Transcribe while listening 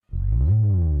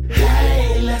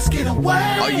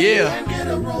Oh yeah.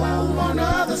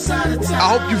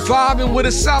 I hope you vibing with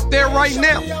us out there right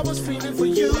now.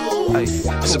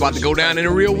 It's about to go down in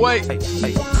a real way.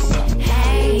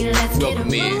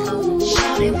 Welcome in.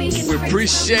 We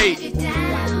appreciate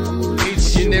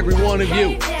each and every one of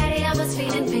you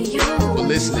for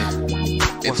listening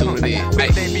and tuning in.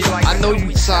 Hey, I know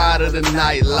you tired of the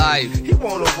nightlife.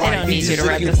 They don't need you to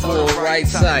rap the song. For a right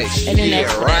side. They didn't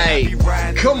ask for that.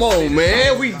 Right. Come on,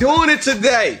 man. We doing it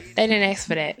today. They didn't ask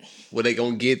for that. Well, they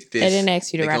gonna get this. They didn't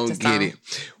ask you to rap the song. Get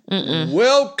it.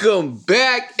 Welcome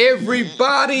back,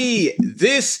 everybody.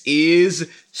 This is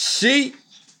She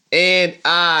and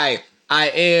I. I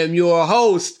am your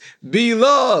host,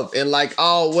 B-Love. And like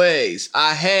always,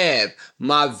 I have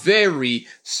my very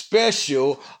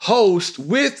special host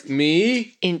with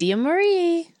me, India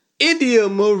Marie. India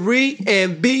Marie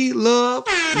and B-Love.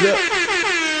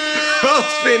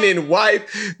 Husband and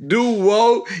wife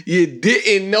duo you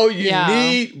didn't know you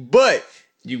need, but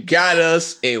you got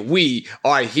us and we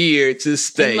are here to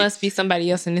stay. It must be somebody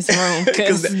else in this room.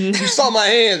 Because you saw my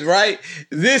hands, right?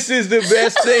 This is the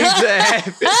best thing to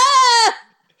happen.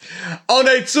 On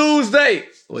a Tuesday.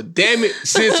 Well, damn it,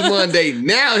 since Monday.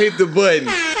 Now hit the button.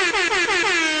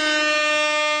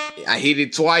 I hit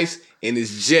it twice and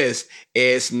it's just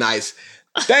as nice.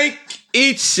 Thank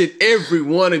each and every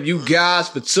one of you guys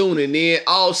for tuning in.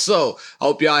 Also,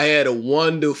 hope y'all had a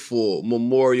wonderful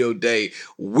Memorial Day.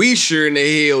 We sure in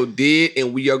the hell did,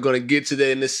 and we are going to get to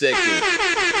that in a second.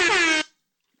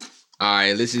 All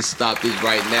right, let's just stop this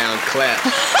right now and clap.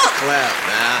 Clap,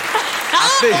 man.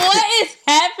 What is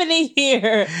happening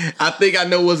here? I think I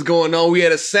know what's going on. We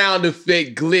had a sound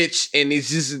effect glitch, and it's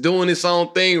just doing its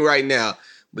own thing right now.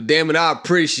 But damn it, I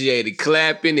appreciate it.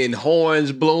 Clapping and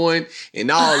horns blowing and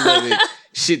all of it.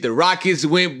 Shit, the rockets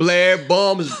went blare,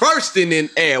 bombs bursting in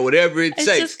air, whatever it takes.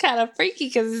 It's just kind of freaky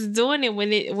because it's doing it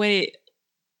when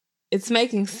it's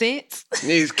making sense.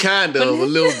 It's kind of a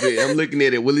little bit. I'm looking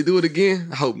at it. Will he do it again?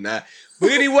 I hope not.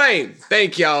 But anyway,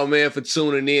 thank y'all, man, for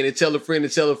tuning in. And tell a friend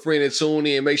to tune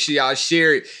in. Make sure y'all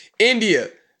share it. India,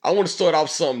 I want to start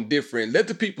off something different. Let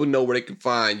the people know where they can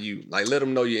find you. Like, let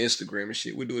them know your Instagram and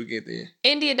shit. We'll do it again then.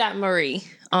 India.Marie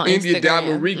on Instagram.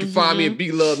 India.Marie. You can find me at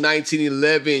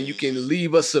BLove1911. You can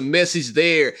leave us a message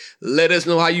there. Let us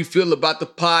know how you feel about the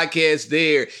podcast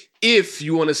there. If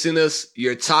you want to send us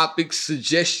your topics,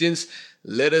 suggestions,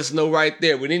 let us know right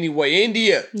there. But anyway,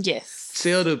 India. Yes.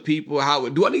 Tell the people how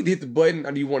it. Do I need to hit the button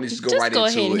or do you want to just go right into it?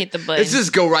 Just go ahead and hit the button. Let's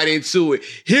just go right into it.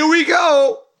 Here we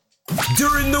go.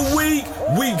 During the week,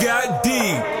 we got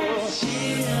deep.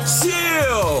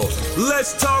 Chill.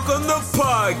 Let's talk on the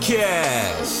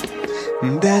podcast.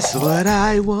 That's what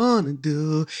I want to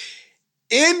do.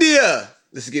 India.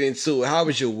 Let's get into it. How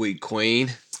was your week,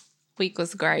 Queen? Week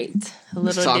was great. A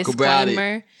little talk about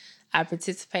disclaimer. I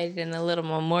participated in a little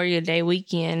Memorial Day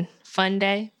weekend fun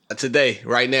day. Today,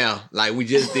 right now, like we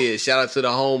just did. Shout out to the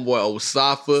homeboy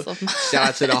Osafa. Shout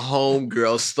out to the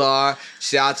homegirl Star.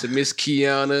 Shout out to Miss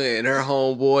Kiana and her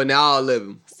homeboy and all of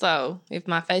them. So, if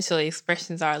my facial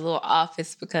expressions are a little off,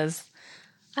 it's because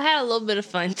I had a little bit of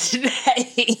fun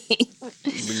today.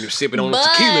 When you're sipping on the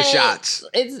tequila shots.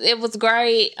 It was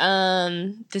great.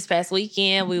 This past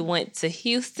weekend, we went to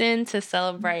Houston to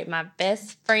celebrate my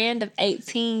best friend of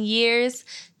 18 years,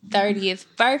 30th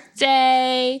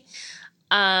birthday.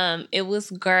 It was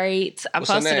great. I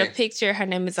posted a picture. Her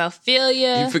name is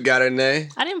Ophelia. You forgot her name?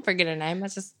 I didn't forget her name. I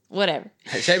just, whatever.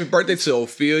 Happy birthday to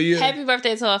Ophelia. Happy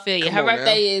birthday to Ophelia. Her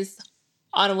birthday is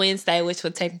on a Wednesday, which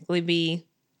would technically be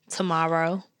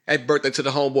tomorrow. Happy birthday to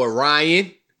the homeboy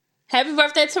Ryan. Happy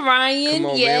birthday to Ryan. Come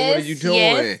on, man. What are you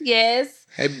doing? Yes.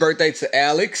 Happy birthday to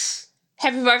Alex.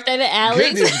 Happy birthday to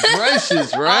Alex. Goodness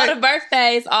gracious, right? All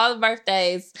the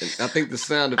birthdays. I think the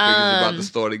sound effect is about to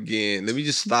start again. Let me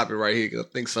just stop it right here because I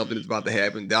think something is about to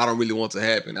happen that I don't really want to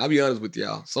happen. I'll be honest with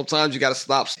y'all. Sometimes you got to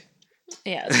stop.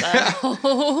 Yeah,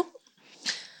 so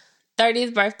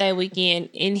 30th birthday weekend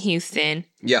in Houston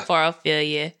for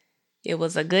Ophelia. It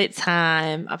was a good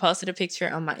time. I posted a picture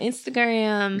on my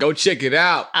Instagram. Go check it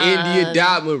out.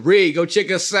 India.Marie. Go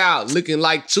check us out. Looking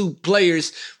like two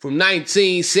players from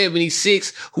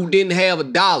 1976 who didn't have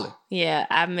 $1. Yeah,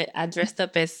 I dressed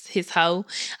up as his hoe.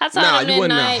 I told him you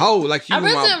wasn't a hoe. Like you I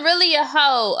wasn't really a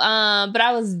hoe, but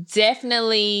I was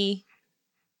definitely...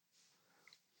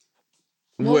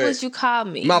 What would you call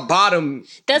me? My bottom.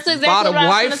 That's exactly bottom what I was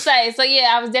wife? going to say. So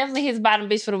yeah, I was definitely his bottom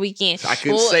bitch for the weekend. I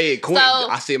couldn't say it. Queen. So,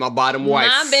 I said my bottom wife.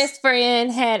 My best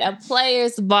friend had a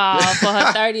players ball for her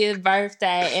 30th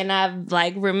birthday, and I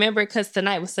remember because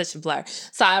tonight was such a blur.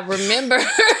 So I remember.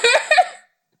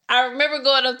 I remember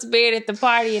going up to bed at the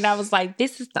party and I was like,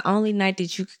 this is the only night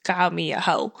that you could call me a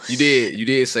hoe. You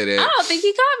did say that. I don't think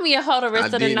he called me a hoe the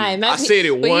rest of the night. Maybe, I said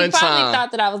it but one he probably time.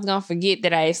 thought that I was going to forget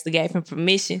that I actually gave him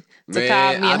permission to Man,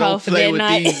 call me a I hoe don't for play that with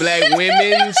night. these black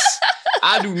women's.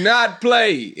 I do not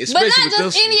play, But especially not with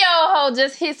just this any old hoe,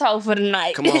 just his hoe for the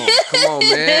night. Come on,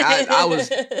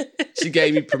 man. She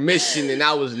gave me permission and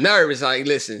I was nervous. Like,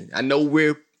 listen, I know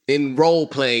we're in role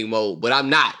playing mode, but I'm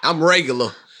not. I'm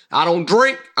regular. I don't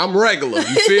drink. I'm regular.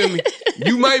 You feel me?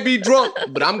 You might be drunk,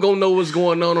 but I'm gonna know what's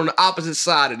going on the opposite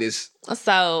side of this.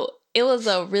 So it was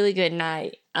a really good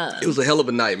night. It was a hell of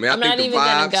a night, man. I'm not even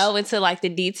gonna go into like the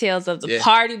details of the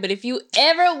party, but if you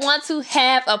ever want to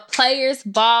have a players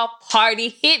ball party,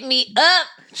 hit me up.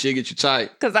 She'll get you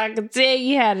tight. Cause I can tell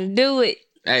you how to do it.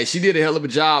 Hey, she did a hell of a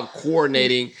job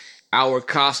coordinating our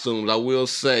costumes, I will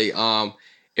say.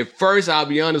 At first, I'll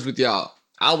be honest with y'all.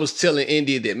 I was telling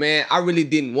India that, man, I really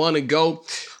didn't want to go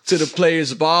to the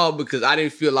players' ball because I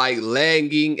didn't feel like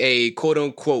lagging a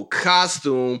quote-unquote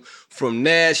costume from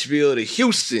Nashville to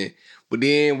Houston. But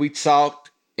then we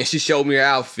talked, and she showed me her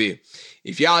outfit.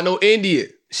 If y'all know India,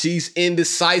 she's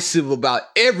indecisive about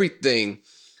everything,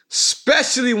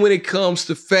 especially when it comes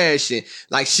to fashion.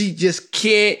 Like, she just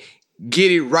can't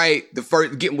get it right the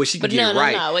first, get what she can get it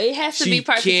right. No. It has to be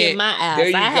perfect in my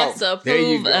eyes. I have to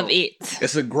approve of it.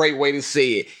 That's a great way to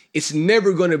say it. It's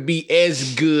never going to be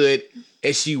as good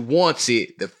as she wants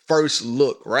it the first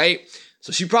look, right?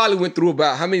 So she probably went through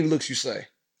about, how many looks you say?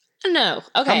 No.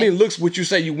 Okay. How many looks would you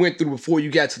say you went through before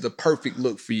you got to the perfect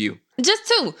look for you? Just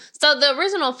 2. So the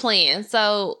original plan.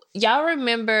 So y'all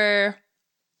remember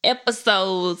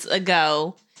episodes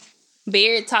ago,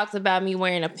 Beard talked about me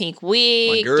wearing a pink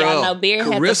wig. My girl, y'all know Beard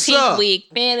Carissa. has a pink wig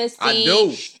fantasy. I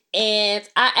do. And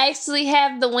I actually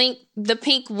have the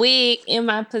pink wig in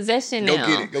my possession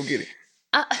now. Go get it.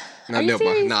 Are you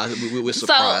serious? Nah, we're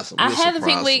surprised. So I have the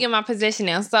pink wig in my possession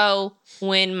now. So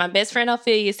when my best friend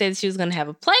Ophelia said she was going to have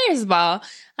a players ball,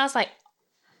 I was like,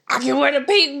 I can wear the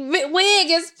pink wig.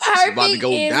 It's perfect. It's about to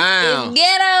go down. It's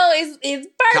ghetto. It's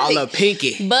perfect. Call her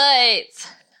Pinky. But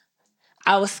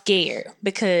I was scared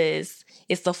because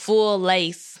it's a full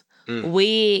lace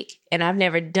wig and I've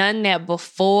never done that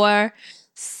before.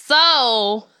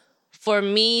 So for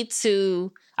me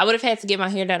I would have had to get my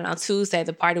hair done on Tuesday.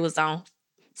 The party was on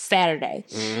Saturday.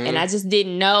 Mm-hmm. And I just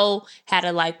didn't know how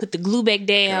to like put the glue back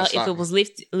down if it was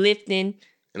lifting.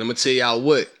 And I'm going to tell y'all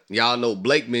what. Y'all know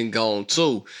Blake been gone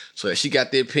too. So if she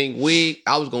got that pink wig,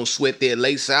 I was going to sweat that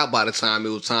lace out by the time it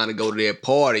was time to go to that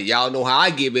party. Y'all know how I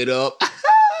give it up.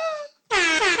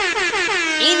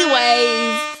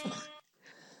 Anyways,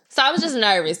 so I was just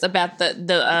nervous about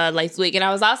the lace wig. And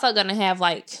I was also going to have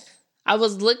I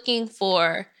was looking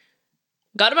for,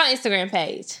 go to my Instagram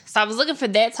page. So I was looking for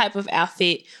that type of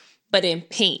outfit, but in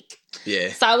pink.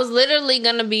 Yeah. So I was literally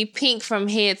going to be pink from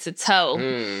head to toe.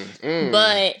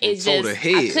 But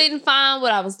I couldn't find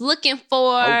what I was looking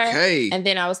for. Okay. And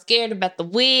then I was scared about the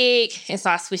wig. And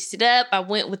so I switched it up. I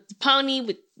went with the pony.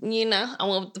 I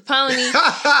went with the pony.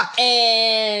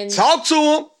 And talk to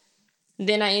him.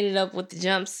 Then I ended up with the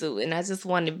jumpsuit. And I just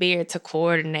wanted Beard to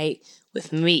coordinate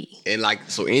with me. And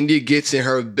so India gets in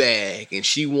her bag and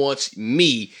she wants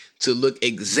me to look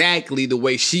exactly the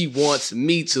way she wants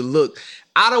me to look.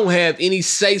 I don't have any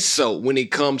say-so when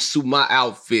it comes to my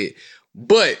outfit,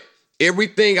 but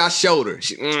everything I showed her,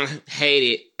 she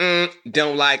hate it,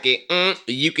 don't like it,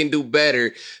 you can do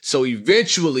better. So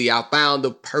eventually I found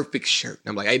the perfect shirt.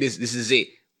 I'm like, hey, this is it.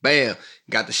 Bam,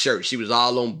 got the shirt. She was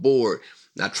all on board.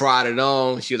 And I tried it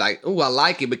on. She was like, oh, I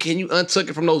like it, but can you untuck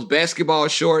it from those basketball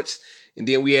shorts? And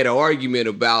then we had an argument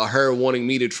about her wanting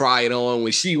me to try it on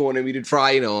when she wanted me to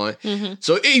try it on. Mm-hmm.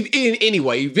 So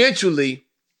anyway, eventually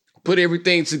put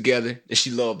everything together and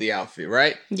she loved the outfit,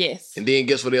 right? Yes. And then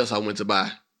guess what else I went to buy?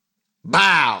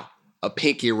 Bow! A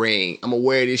pinky ring. I'm gonna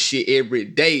wear this shit every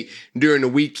day during the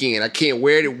weekend. I can't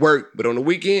wear it at work, but on the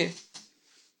weekend,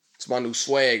 it's my new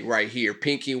swag right here.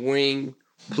 Pinky ring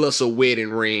plus a wedding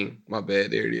ring. My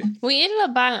bad, there it is. We ended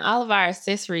up buying all of our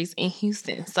accessories in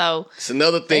Houston. So it's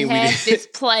another thing we had this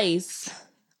place.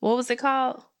 What was it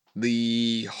called?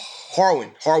 The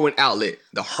Harwin Outlet.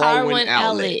 The Harwin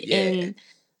Outlet. Yeah. And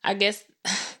I guess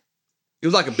it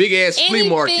was like a big ass flea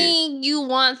market. Anything you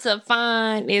want to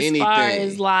find as far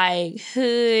as like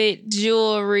hood,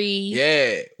 jewelry.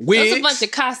 Yeah. Wigs. There's a bunch of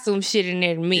costume shit in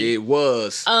there to me. It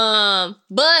was.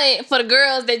 But for the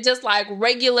girls that just like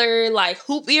regular like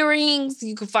hoop earrings,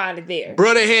 you can find it there.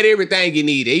 Bro, they had everything you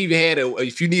need. They even had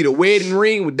if you need a wedding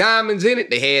ring with diamonds in it,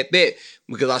 they had that.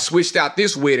 Because I switched out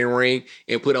this wedding ring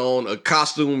and put on a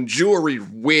costume jewelry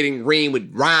wedding ring with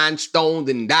rhinestones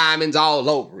and diamonds all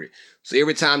over it. So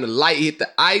every time the light hit the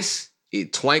ice,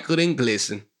 it twinkled and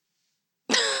glistened.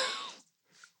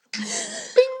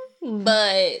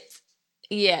 But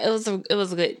yeah, it was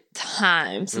a good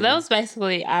time. So that was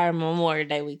basically our Memorial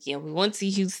Day weekend. We went to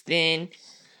Houston.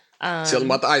 Tell them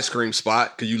about the ice cream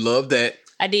spot, because you love that.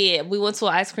 I did. We went to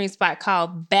an ice cream spot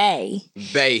called Bay.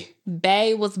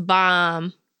 Bay was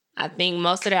bomb. I think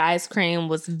most of their ice cream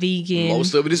was vegan.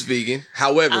 Most of it is vegan.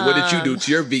 However, what did you do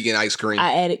to your vegan ice cream?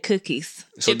 I added cookies.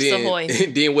 So Chips then, Ahoy.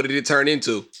 then what did it turn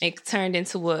into? It turned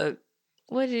into what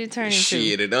did it turn into?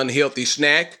 Shit, an unhealthy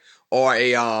snack or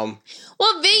a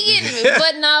Well, vegan,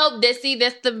 but no, that's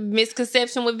the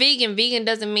misconception with vegan. Vegan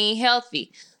doesn't mean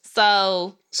healthy.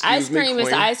 So ice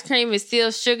cream is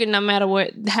still sugar no matter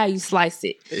how you slice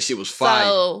it. That shit was fire.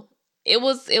 So it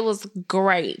was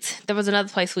great. There was another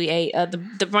place we ate,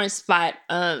 the brunch spot,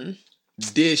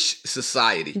 Dish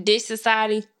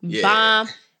Society. Yeah. Bomb.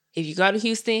 If you go to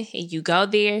Houston and you go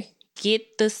there,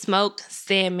 get the smoked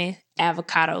salmon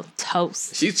avocado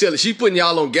toast. She putting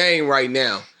y'all on game right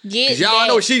now. Cause y'all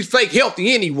know she's fake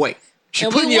healthy anyway. She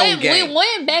putting you on game. We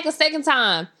went back a second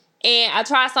time. And I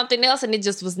tried something else, and it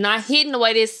just was not hitting the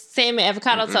way this salmon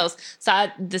avocado toast. So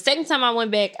the second time I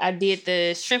went back, I did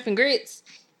the shrimp and grits,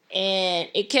 and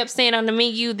it kept saying on the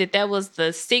menu that was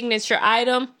the signature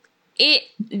item. It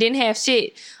didn't have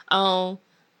shit on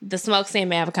the smoked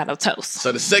salmon avocado toast.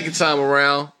 So the second time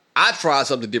around, I tried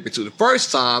something different too. The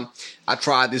first time, I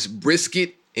tried this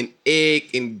brisket and egg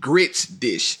and grits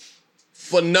dish.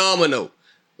 Phenomenal.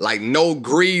 Like, no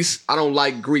grease. I don't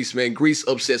like grease, man. Grease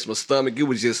upsets my stomach. It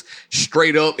was just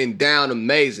straight up and down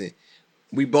amazing.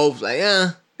 We both like,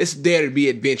 let's dare to be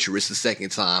adventurous the second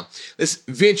time. Let's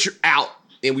venture out.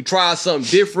 And we tried something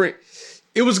different.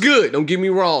 It was good, don't get me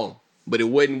wrong. But it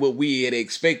wasn't what we had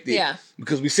expected. Yeah.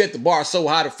 Because we set the bar so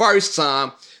high the first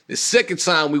time. The second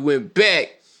time we went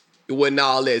back, it wasn't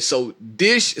all that. So,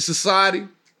 Dish Society,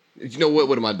 you know what?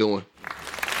 What am I doing?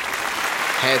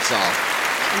 Hats off.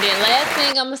 And then last thing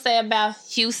I'm going to say about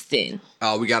Houston.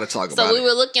 Oh, we got to talk about it. So we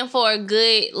were looking for a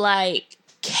good, like,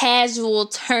 casual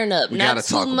turn up. We got to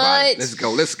talk about it. Let's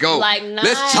go. Like,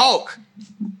 let's talk.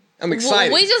 I'm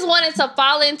excited. We just wanted to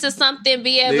fall into something,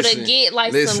 be able to get,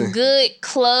 like, some good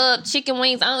club chicken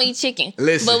wings. I don't eat chicken.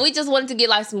 But we just wanted to get,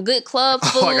 like, some good club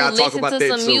food, listen to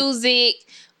some music.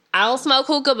 I don't smoke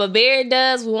hookah, but Barry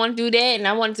does. We want to do that, and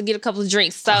I wanted to get a couple of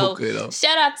drinks. So,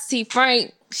 shout out to T.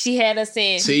 Frank. She had us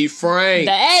in T. Frank.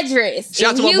 The address.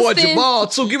 Shout out to my boy Jamal,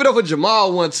 too. Give it up for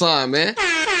Jamal one time, man.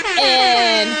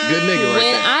 And good nigga right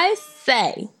when there. I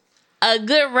say a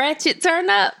good ratchet turn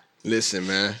up. Listen,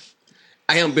 man.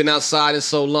 I haven't been outside in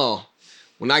so long.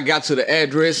 When I got to the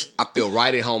address, I feel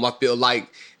right at home. I feel like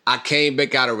I came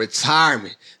back out of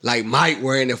retirement. Like Mike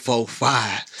wearing the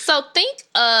 4-5. So think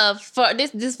of, for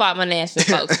this for my national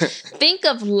folks, think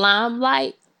of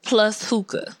Limelight plus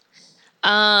hookah.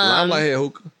 Limelight had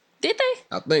hookah. Did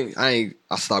they? I think I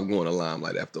stopped going to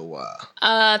Limelight after a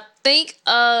while. Think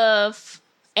of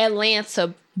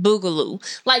Atlanta Boogaloo.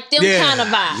 Like them kind of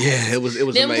vibes. Yeah, it was them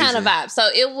amazing. Kind of vibes. So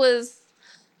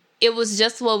it was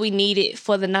just what we needed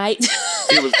for the night.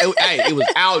 it was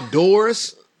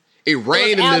outdoors. It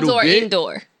rained a little bit.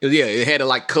 Indoor. Yeah, it had a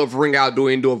like covering outdoor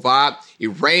indoor vibe. It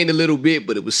rained a little bit,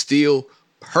 but it was still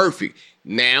perfect.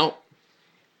 Now,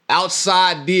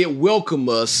 outside did welcome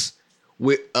us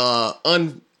with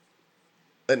an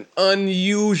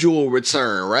unusual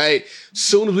return, right?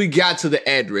 Soon as we got to the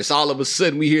address, all of a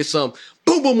sudden we hear some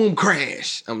boom, boom, boom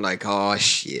crash. I'm like, oh,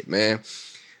 shit, man.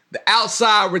 The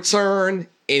outside return,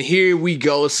 and here we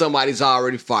go. Somebody's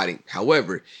already fighting.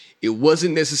 However, it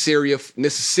wasn't necessarily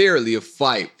a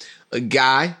fight. A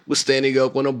guy was standing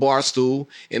up on a bar stool,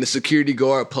 and the security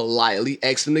guard politely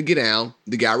asked him to get down.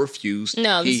 The guy refused.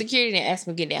 No, the security didn't ask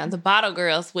him to get down. The bottle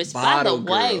girls, which, by the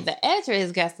way, the address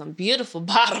has got some beautiful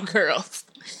bottle girls.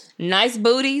 Nice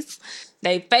booties.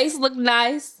 They face look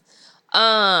nice.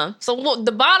 So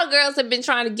the bottle girls have been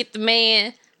trying to get the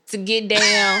man to get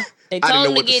down. They told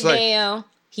him to get down.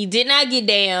 He did not get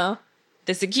down.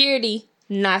 The security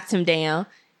knocked him down.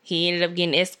 He ended up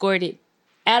getting escorted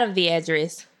out of the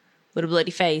address with a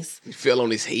bloody face. He fell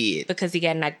on his head. Because he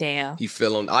got knocked down. He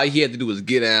fell on... All he had to do was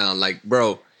get down. Like,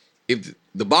 bro, if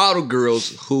the bottle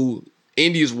girls, who,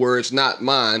 India's words, not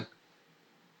mine,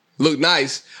 look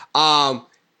nice,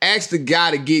 asked the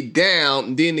guy to get down,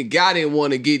 and then the guy didn't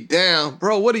want to get down.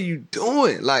 Bro, what are you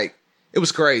doing? Like, it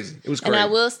was crazy. It was crazy. And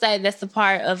I will say that's the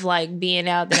part of, like, being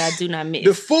out that I do not miss.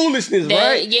 The foolishness,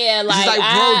 right? Yeah, like, bro,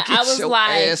 I was your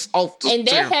like... ass off the and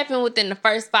that happened within the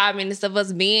first 5 minutes of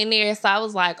us being there. So I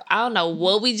was like, I don't know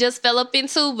what we just fell up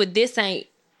into, but this ain't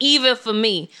even for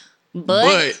me.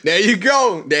 But there you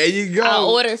go. There you go. I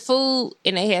ordered food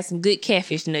and they had some good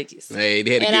catfish nuggets. Hey,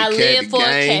 they had a And I good live for a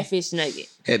game. catfish nugget.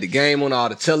 Had the game on all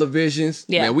the televisions.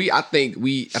 Yeah. Man, I think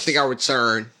our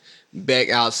return back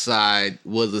outside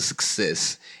was a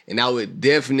success. And I would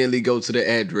definitely go to the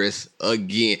address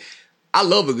again. I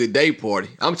love a good day party.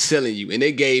 I'm telling you. And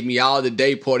they gave me all the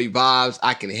day party vibes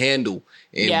I can handle.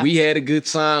 And we had a good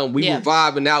time. We were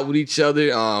vibing out with each other.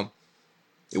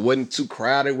 It wasn't too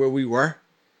crowded where we were.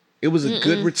 It was a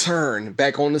good return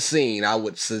back on the scene, I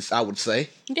would say.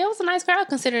 Yeah, it was a nice crowd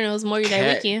considering it was Memorial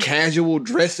Day weekend. Casual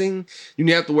dressing. You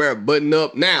didn't have to wear a button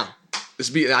up. Now,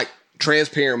 let's be like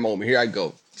transparent moment. Here I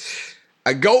go.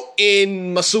 I go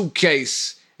in my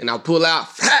suitcase and I pull out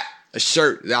a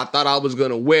shirt that I thought I was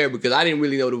going to wear because I didn't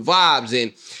really know the vibes.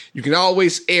 And you can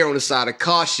always err on the side of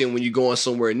caution when you're going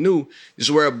somewhere new.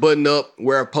 Just wear a button up,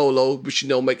 wear a polo, but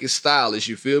make it stylish.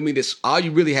 You feel me? That's all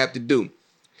you really have to do.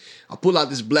 I pull out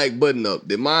this black button up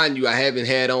that, mind you, I haven't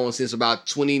had on since about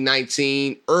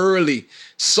 2019, early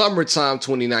summertime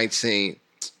 2019.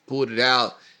 Pulled it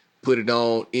out, put it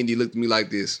on. Indy looked at me like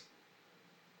this.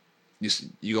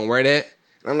 You gonna wear that?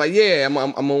 And I'm like, yeah, I'm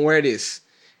gonna wear this.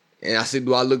 And I said,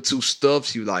 do I look too stuffed?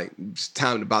 She was like, it's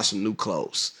time to buy some new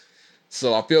clothes.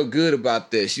 So I feel good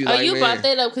about that. She was like, you man, brought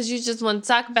that up because you just want to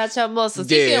talk about your muscles.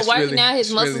 Yeah, He been it's working really- out, his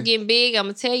it's muscles really- getting big. I'm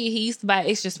going to tell you, he used to buy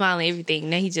extra smile and everything.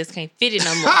 Now he just can't fit it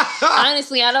no more.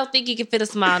 Honestly, I don't think he can fit a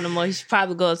smile no more. He should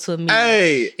probably go to a medium.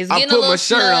 hey, It's I getting a put little my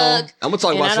shirt on. snug, I'm gonna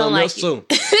talk and about I don't something like else too.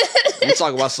 I'm gonna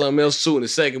talk about something else too in a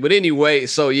second. But anyway,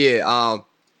 so yeah,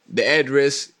 the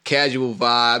address, casual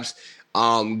vibes,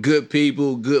 good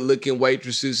people, good looking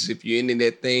waitresses. If you're into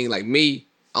that thing like me,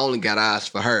 I only got eyes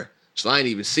for her. So I didn't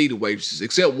even see the waitresses,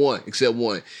 except one.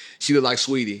 She looked like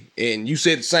Sweetie. And you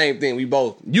said the same thing.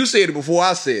 You said it before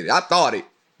I said it. I thought it,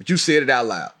 but you said it out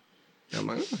loud. And I'm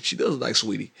like, she does look like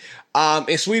Sweetie.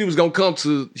 And Sweetie was going to come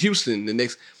to Houston the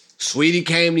next. Sweetie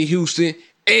came to Houston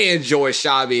and Joy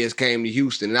Chavez came to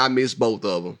Houston. And I missed both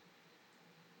of them.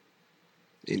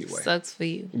 Anyway. Sucks for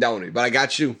you. Don't it? But I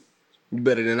got you. You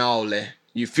better than all that.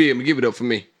 You feel me? Give it up for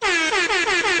me.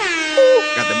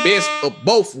 Got the best of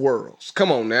both worlds.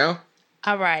 Come on now.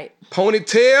 All right.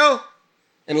 Ponytail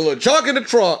and a little junk in the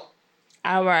trunk.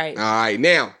 All right. All right,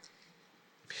 now,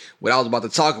 what I was about to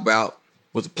talk about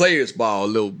was the players' ball a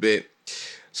little bit.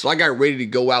 So I got ready to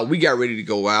go out. We got ready to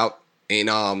go out.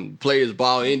 And players'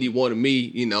 ball, Indy wanted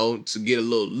me, to get a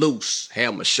little loose,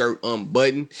 have my shirt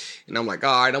unbuttoned. And I'm like,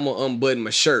 all right, I'm going to unbutton my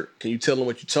shirt. Can you tell them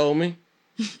what you told me?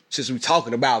 Since we're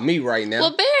talking about me right now.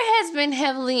 Well, Bear has been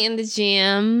heavily in the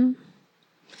gym.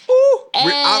 Ooh,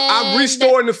 I'm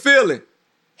restoring the feeling.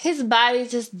 His body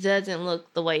just doesn't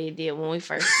look the way it did when we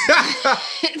first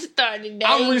started dating.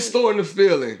 I'm restoring the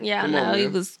feeling. Yeah, I Come know. on, He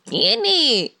man. was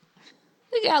skinny.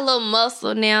 He got a little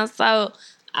muscle now, so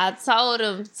I told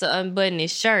him to unbutton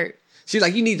his shirt. She's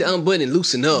like, you need to unbutton and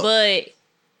loosen up. But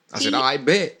I said, all right,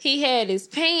 bet. he had his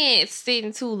pants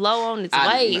sitting too low on his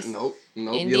waist. Nope,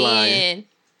 and you're lying. then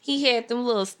he had them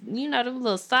little, them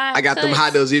little side I got them cuts, how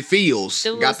does it feels.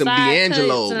 them Got them little side cuts,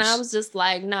 D'Angelo's. and I was just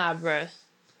like, nah, bruh.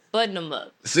 Button them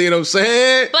up. See what I'm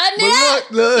saying? Button it up.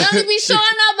 You don't be showing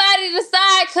nobody the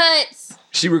side cuts.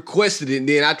 She requested it, and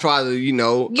then I tried to, You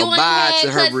ain't abide had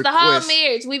to her cuts the whole request.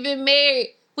 marriage. We've been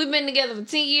married. We've been together for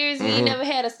 10 years and you never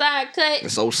had a side cut.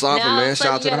 It's so soft, Now all of man. a Shout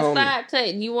out to sudden the you got a homie. side cut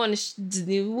and you want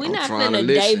to... We're I'm not trying to finna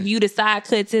listen. debut the side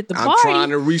cuts at the I'm party. trying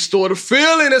to restore the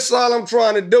feeling. That's all I'm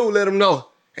trying to do. Let them know.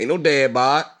 Ain't no dad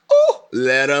bod. Ooh,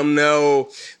 let them know.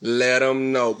 Let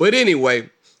them know. But anyway,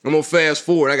 I'm going to fast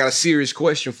forward. I got a serious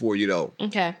question for you, though.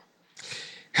 Okay.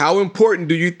 How important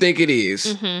do you think it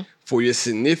is for your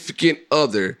significant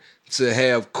other to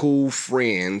have cool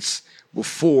friends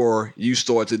before you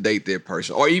start to date that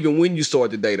person? Or even when you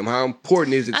start to date them? How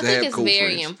important is it I to think have it's cool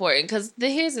very friends? important because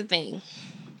here's the thing.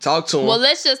 Talk to them. Well,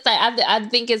 let's just say I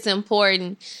think it's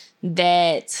important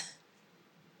that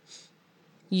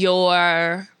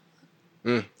your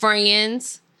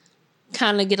friends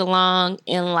kind of get along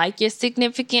and like your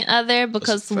significant other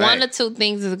because That's a one or fact. two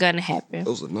things is going to happen. That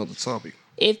was another topic.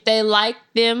 If they like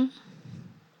them,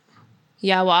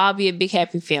 y'all will all be a big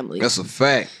happy family. That's a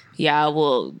fact. Y'all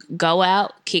will go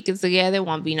out, kick it together,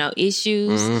 won't be no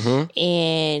issues,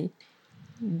 and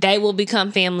they will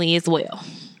become family as well.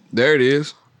 There it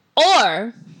is.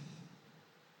 Or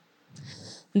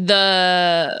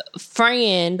the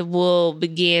friend will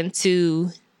begin to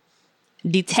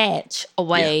detach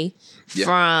away Yeah.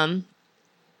 from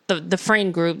the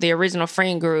friend group, the original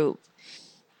friend group,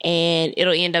 and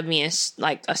it'll end up being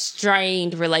like a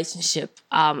strained relationship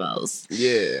almost.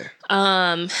 Yeah.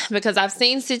 Because I've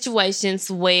seen situations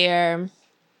where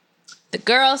The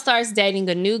girl starts dating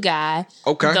a new guy.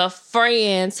 Okay. The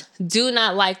friends do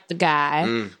not like the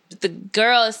guy. The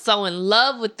girl is so in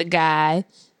love with the guy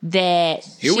that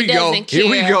she doesn't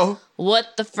care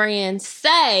what the friends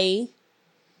say.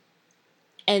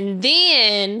 And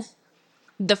then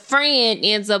the friend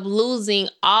ends up losing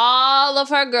all of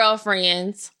her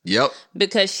girlfriends. Yep.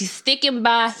 Because she's sticking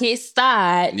by his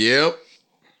side. Yep.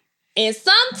 And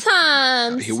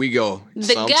sometimes here we go.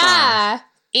 The guy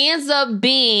ends up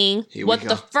being what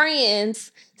the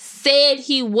friends said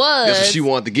he was. That's what she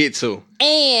wanted to get to.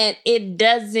 And it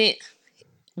doesn't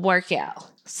work out.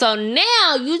 So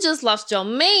now you just lost your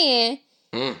man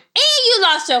and you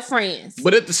lost your friends.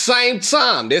 But at the same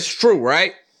time, that's true,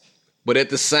 right? But at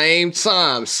the same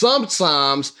time,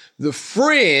 sometimes the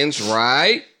friends,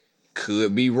 right,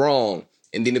 could be wrong.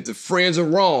 And then if the friends are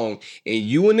wrong and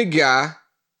you and the guy...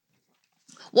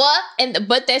 Well,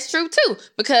 but that's true too.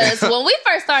 Because when we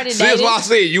first started dating... That's why I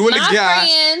said you and the guy... My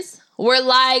friends were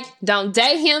like, don't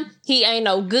date him. He ain't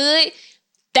no good.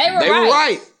 They were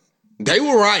right. They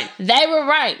were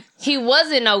right. He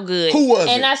wasn't no good. Who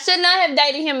wasn't? And I should not have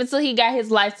dated him until he got his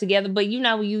life together. But you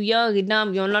know, when you young and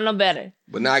dumb, you don't know no better.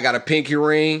 But now I got a pinky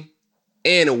ring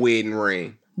and a wedding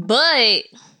ring. But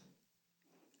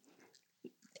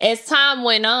as time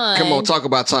went on... Come on, talk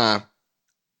about time.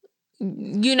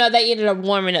 You know, they ended up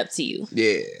warming up to you.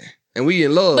 Yeah. And we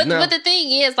in love now. But the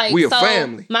thing is, like, we a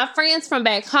family. My friends from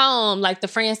back home, like the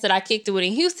friends that I kicked it with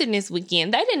in Houston this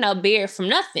weekend, they didn't know Beard from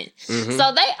nothing. Mm-hmm.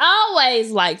 So they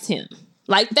always liked him.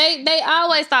 Like, they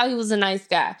always thought he was a nice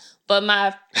guy. But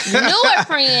my newer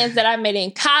friends that I met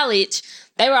in college,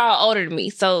 they were all older than me.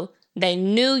 So they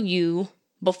knew you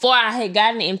before I had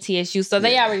gotten to MTSU. So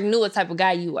they already knew what type of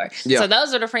guy you were. Yeah. So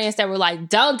those are the friends that were like,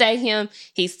 don't date him.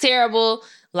 He's terrible.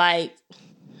 Like,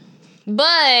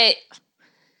 but...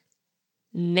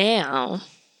 Now,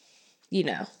 you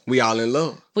know, we all in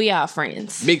love. We all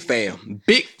friends. Big fam.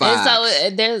 Big vibes.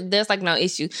 And so there's like no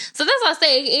issue. So that's what I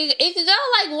say. It could go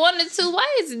like one or two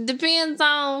ways. It depends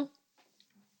on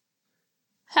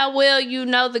how well you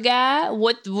know the guy,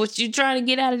 what you trying to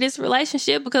get out of this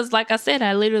relationship. Because like I said,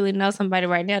 I literally know somebody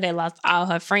right now that lost all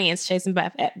her friends chasing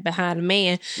behind a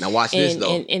man. Now watch this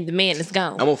though. And the man is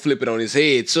gone. I'm gonna flip it on his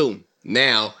head too.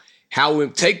 Now, how we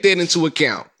take that into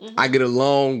account. Mm-hmm. I get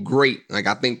along great. Like,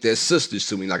 I think they're sisters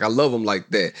to me. Like, I love them like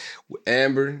that. With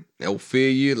Amber,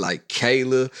 Ophelia, like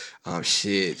Kayla,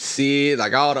 Sid,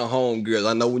 like all the homegirls.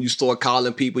 I know when you start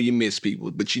calling people, you miss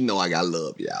people. But you know I got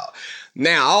love, y'all.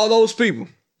 Now, all those people,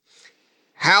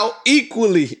 how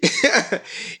equally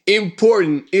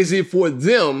important is it for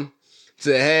them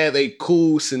to have a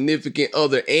cool significant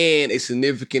other and a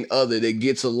significant other that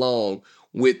gets along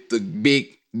with the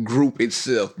big group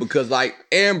itself? Because like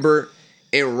Amber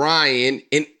and Ryan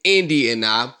and Indy and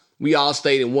I, we all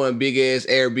stayed in one big ass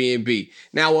Airbnb.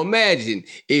 Now imagine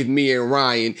if me and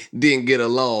Ryan didn't get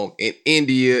along and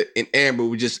India and Amber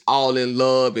were just all in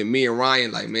love and me and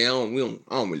Ryan like, man, I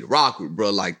don't really rock with bro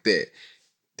like that.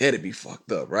 That'd be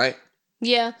fucked up, right?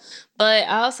 Yeah, but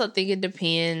I also think it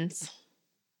depends.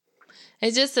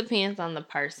 It just depends on the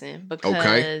person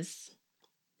because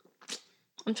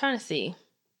I'm trying to see.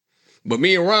 But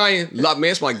me and Ryan, man,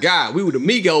 that's my guy. We were the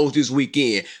Migos this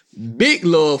weekend. Big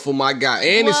love for my guy.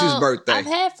 And it's his birthday. I've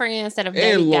had friends that have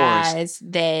dated guys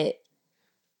that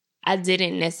I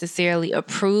didn't necessarily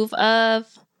approve of.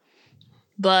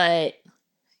 But,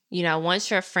 you know, once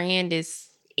your friend is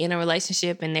in a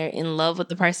relationship and they're in love with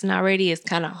the person already, it's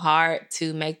kind of hard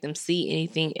to make them see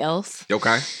anything else.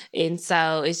 Okay. And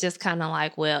so it's just kind of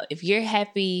like, well, if you're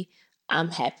happy, I'm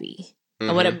happy.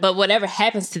 Mm-hmm. But whatever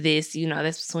happens to this, you know,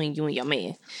 that's between you and your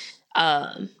man.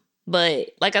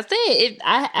 But like I said,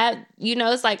 I you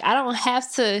know, it's like I don't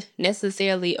have to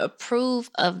necessarily approve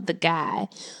of the guy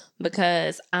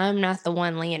because I'm not the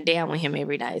one laying down with him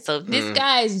every night. So if this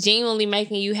guy is genuinely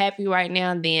making you happy right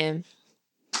now, then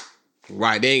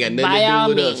right, they ain't got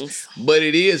nothing to do with us. But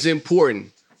it is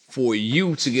important for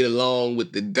you to get along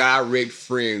with the direct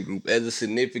friend group as a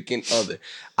significant other.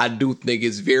 I do think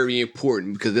it's very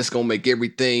important because that's going to make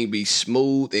everything be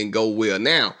smooth and go well.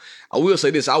 Now, I will say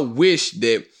this. I wish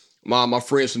that my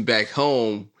friends from back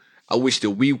home, I wish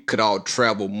that we could all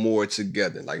travel more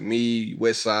together. Like me,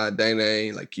 Westside,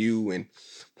 Dana, like you and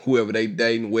whoever they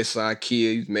dating, Westside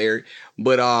Kid, he's married.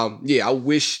 But yeah, I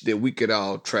wish that we could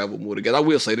all travel more together. I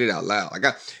will say that out loud. Like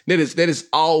that has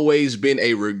always been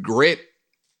a regret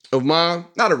of mine.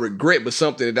 Not a regret, but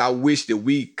something that I wish that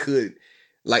we could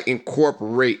like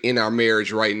incorporate in our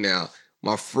marriage right now.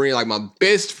 My friend, like my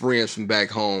best friends from back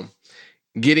home,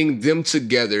 getting them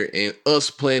together and us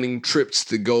planning trips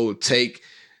to go take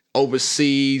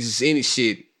overseas, any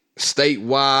shit,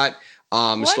 statewide.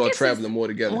 and I start guess traveling more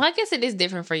together. Well, I guess it is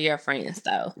different for your friends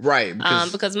though. Right.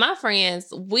 Because my friends,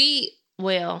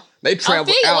 they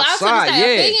travel outside.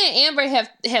 Ophelia and Amber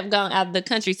have gone out of the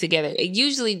country together. It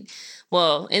usually,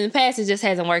 in the past, it just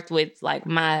hasn't worked with like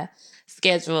my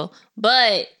schedule.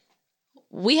 But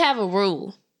we have a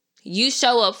rule: you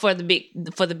show up for the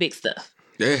big stuff.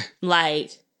 Yeah.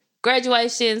 Like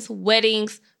graduations,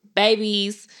 weddings,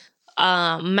 babies,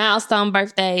 milestone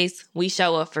birthdays. We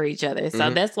show up for each other.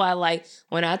 So that's why, like,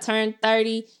 when I turned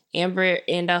 30, Amber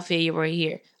and Ophelia were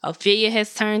here. Ophelia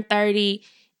has turned 30,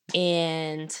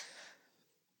 and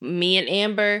me and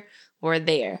Amber were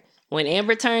there. When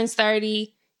Amber turns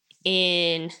 30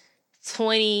 in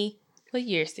what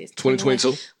year is this?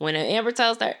 2022. When Amber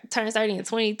turns 30 in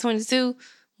 2022,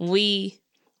 we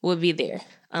will be there.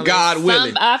 God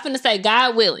willing. I'm finna say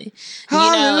God willing.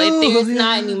 If there's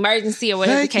not an emergency or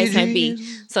whatever the case may be.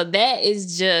 So that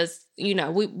is just,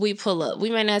 we pull up. We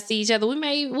may not see each other. We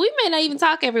may not even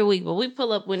talk every week, but we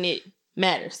pull up when it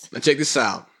matters. Now check this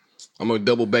out. I'm going to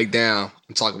double back down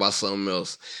and talk about something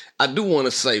else. I do want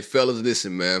to say, fellas,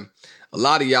 listen, man. A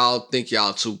lot of y'all think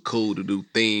y'all too cool to do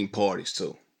theme parties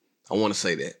too. I want to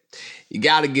say that. You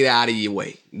got to get out of your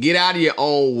way. Get out of your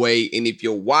own way. And if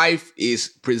your wife is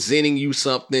presenting you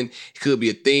something, it could be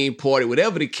a theme party,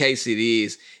 whatever the case it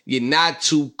is, you're not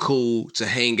too cool to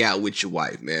hang out with your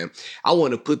wife, man. I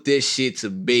want to put this shit to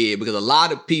bed because a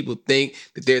lot of people think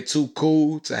that they're too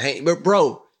cool to hang. But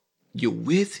bro, you're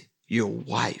with your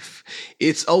wife.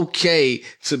 It's okay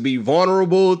to be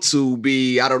vulnerable, to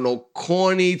be,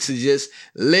 corny, to just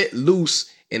let loose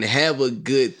and have a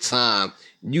good time.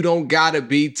 You don't gotta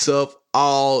be tough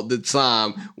all the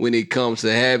time when it comes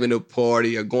to having a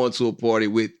party or going to a party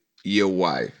with your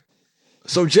wife.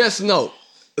 So just know,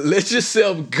 let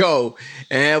yourself go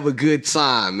and have a good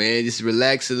time, man. Just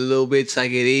relax it a little bit,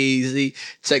 take it easy,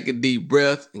 take a deep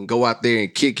breath, and go out there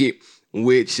and kick it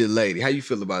with your lady. How you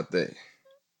feel about that?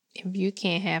 If you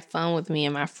can't have fun with me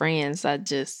and my friends,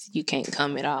 you can't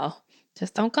come at all.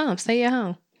 Just don't come. Stay at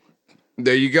home.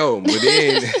 There you go. But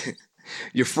then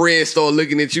your friends start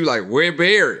looking at you like, where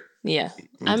Barry? Yeah.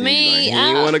 I mean, he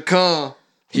didn't want to come.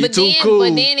 He too cool.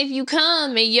 But then if you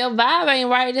come and your vibe ain't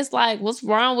right, it's like, what's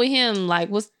wrong with him?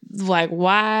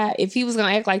 Why? If he was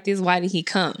going to act like this, why did he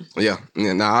come? Yeah.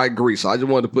 No, I agree. So I just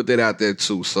wanted to put that out there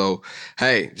too. So,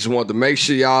 hey, just wanted to make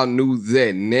sure y'all knew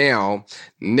that. Now,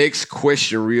 next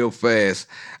question real fast.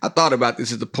 I thought about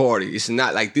this at the party. It's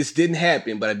not like this didn't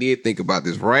happen, but I did think about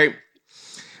this, right?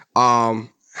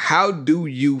 How do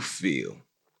you feel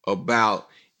about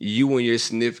you and your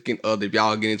significant other, if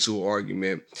y'all get into an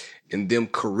argument, and them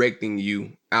correcting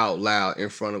you out loud in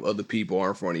front of other people or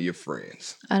in front of your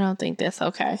friends? I don't think that's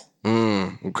okay.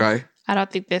 Okay. I don't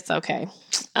think that's okay.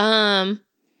 I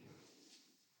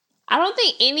don't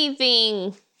think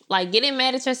anything like getting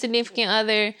mad at your significant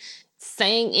other,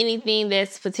 saying anything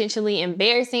that's potentially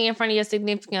embarrassing in front of your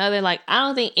significant other, like, I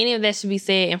don't think any of that should be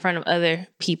said in front of other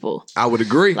people. I would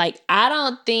agree. Like, I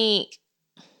don't think,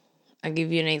 I'll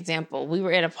give you an example. We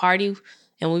were at a party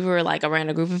and we were like around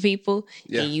a group of people,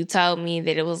 and you told me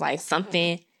that it was like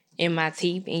something in my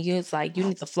teeth, and you was like, you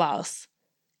need to floss.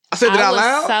 I said that out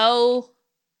loud?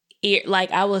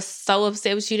 I was so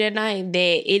upset with you that night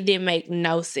that it didn't make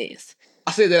no sense.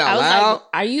 I said that out loud?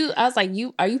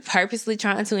 Are you purposely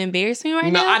trying to embarrass me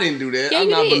right now? No, I didn't do that. Yeah, I'm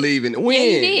not believing it. When? Yeah,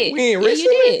 you did. When? Yeah,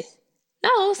 Recently? you did. No,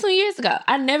 it was some years ago.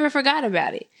 I never forgot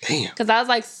about it. Damn. Because I was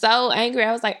like so angry.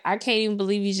 I was like, I can't even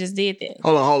believe you just did that.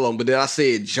 Hold on. But did I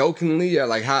say it jokingly? Or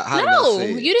like, how did I say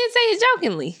it? No, you didn't say it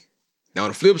jokingly. Now, on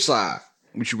the flip side,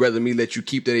 would you rather me let you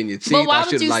keep that in your teeth? But why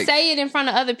would you say it in front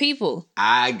of other people?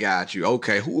 I got you.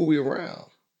 Okay, who are we around?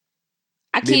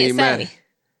 I can't say. Matter.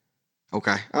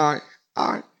 Okay, all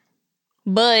right.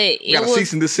 But it got a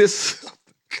cease and desist.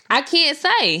 I can't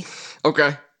say.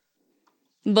 Okay.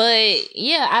 But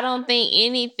yeah, I don't think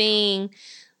anything,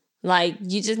 like,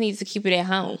 you just need to keep it at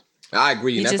home. I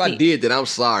agree. And if I did that, I'm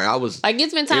sorry. I was like,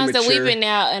 it's been times that we've been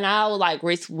out and I'll like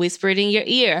whisper it in your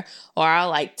ear, or I'll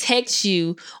like text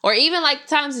you, or even like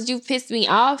times that you've pissed me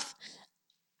off,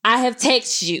 I have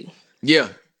texted you. Yeah.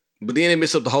 But then it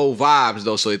messed up the whole vibes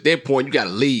though. So at that point, you got to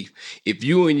leave. If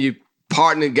you and your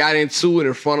partner got into it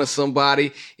in front of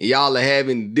somebody and y'all are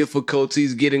having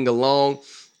difficulties getting along,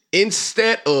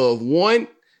 instead of one,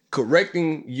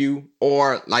 correcting you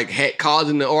or like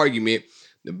causing the argument,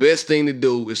 the best thing to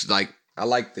do is like, I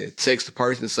like to text the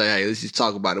person and say, hey, let's just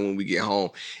talk about it when we get home.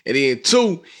 And then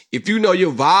two, if you know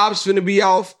your vibe's finna be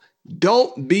off,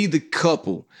 don't be the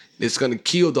couple that's gonna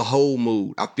kill the whole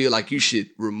mood. I feel like you should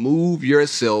remove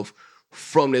yourself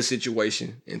from that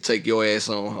situation and take your ass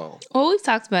on home. Well, we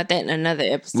talked about that in another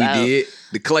episode. We did.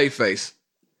 The clay face.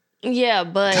 Yeah,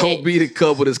 but Don't be the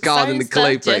couple that's causing the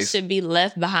clay stuff just face. should be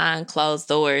left behind closed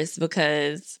doors,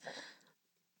 because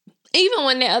even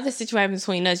when that other situation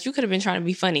between us, you could have been trying to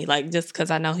be funny, like, just because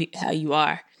I know how you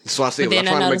are. So I say, But well, I'm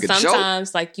then I trying know to make a joke.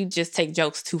 sometimes, like, you just take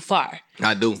jokes too far.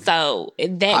 I do. So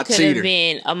that I could cheater. have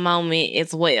been a moment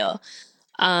as well.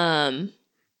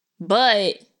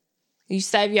 But you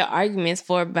save your arguments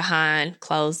for behind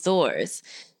closed doors.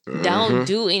 Don't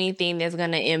do anything that's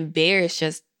going to embarrass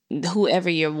just whoever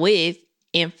you're with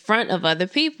in front of other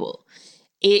people.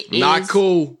 Not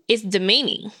cool. It's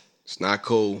demeaning. It's not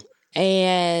cool.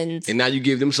 And now you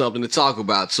give them something to talk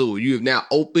about too. You have now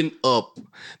opened up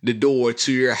the door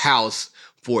to your house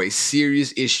for a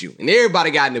serious issue. And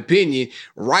everybody got an opinion,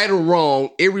 right or wrong.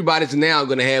 Everybody's now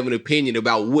going to have an opinion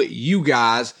about what you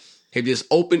guys have just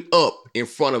opened up in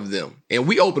front of them. And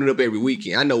we open it up every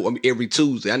weekend. Every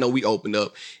Tuesday. I know we opened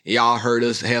up and y'all heard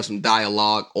us have some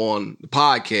dialogue on the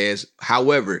podcast.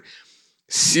 However,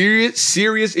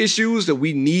 serious issues that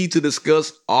we need to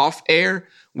discuss off air,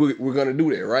 we're going to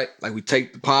do that, right? Like we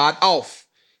take the pod off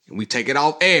and we take it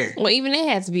off air. Well, even it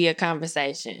has to be a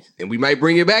conversation. And we might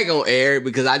bring it back on air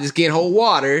because I just can't hold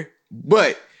water,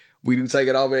 but we do take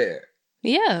it off air.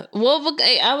 Yeah. Well,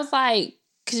 I was like,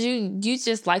 because you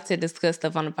just like to discuss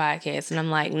stuff on the podcast. And I'm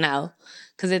like, no.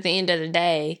 Because at the end of the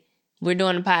day, we're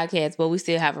doing a podcast, but we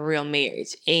still have a real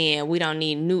marriage. And we don't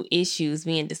need new issues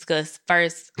being discussed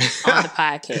first on the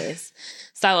podcast.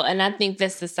 So, and I think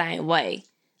that's the same way.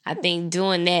 I think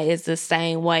doing that is the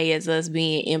same way as us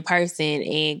being in person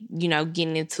and,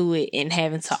 getting into it and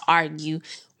having to argue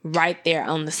right there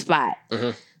on the spot.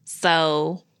 Mm-hmm.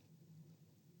 So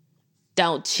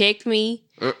don't check me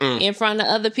in front of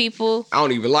other people. I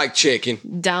don't even like checking.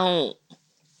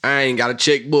 I ain't got a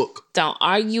checkbook. Don't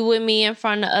argue with me in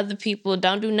front of other people.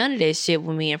 Don't do none of that shit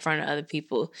with me in front of other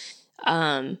people.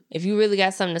 If you really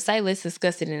got something to say, let's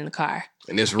discuss it in the car.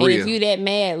 And it's real. And if you that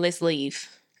mad, let's leave.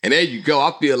 And there you go.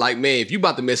 I feel like, man, if you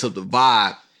about to mess up the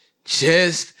vibe,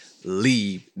 just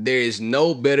leave. There is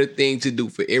no better thing to do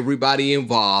for everybody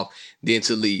involved than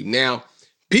to leave. Now,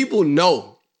 people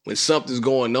know when something's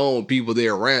going on, people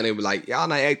there around, they be like, y'all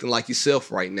not acting like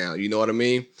yourself right now. You know what I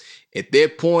mean? At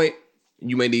that point,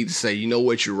 you may need to say, you know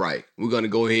what, you're right. We're going to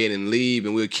go ahead and leave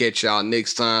and we'll catch y'all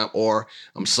next time. Or,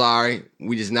 I'm sorry,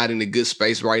 we're just not in a good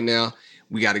space right now.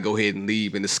 We got to go ahead and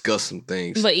leave and discuss some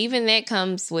things. But even that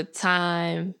comes with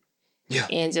time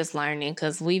and just learning,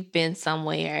 because we've been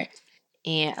somewhere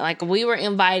and like we were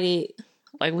invited,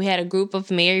 like we had a group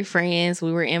of married friends.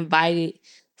 We were invited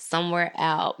somewhere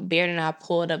out. Baird and I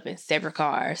pulled up in separate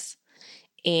cars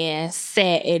and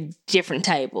sat at different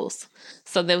tables.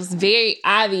 So that was very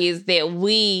obvious that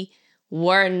we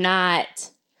were not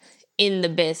in the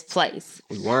best place.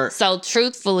 We weren't. So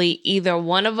truthfully, either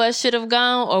one of us should have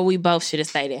gone or we both should have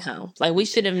stayed at home. Like we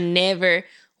should have never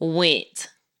went,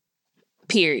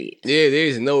 period. Yeah,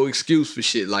 there's no excuse for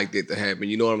shit like that to happen.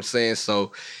 You know what I'm saying?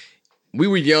 So we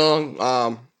were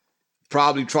young,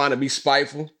 probably trying to be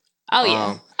spiteful. Oh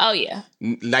yeah.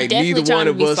 Like Definitely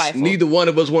neither one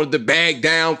of us wanted to back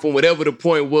down from whatever the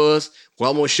point was. Well,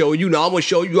 I'm gonna show you. I'm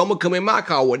gonna come in my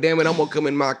car. Well, damn it, I'm gonna come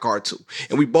in my car too.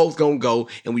 And we both gonna go,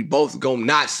 and we both gonna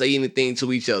not say anything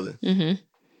to each other. Mm-hmm.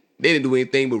 They didn't do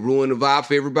anything but ruin the vibe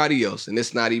for everybody else, and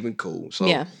it's not even cool.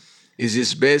 So it's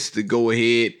just best to go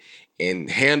ahead and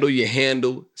handle your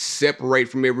handle, separate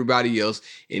from everybody else,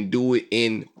 and do it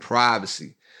in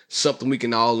privacy. Something we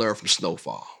can all learn from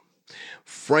Snowfall.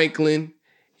 Franklin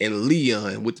and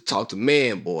Leon went to talk to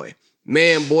Man Boy.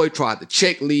 Man Boy tried to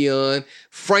check Leon.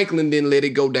 Franklin didn't let it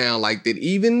go down like that,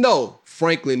 even though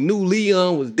Franklin knew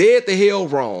Leon was dead the hell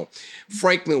wrong.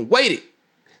 Franklin waited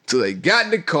till they got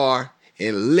in the car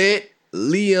and let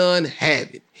Leon have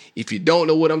it. If you don't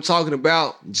know what I'm talking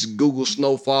about, just Google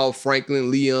Snowfall, Franklin,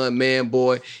 Leon, Man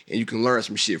Boy, and you can learn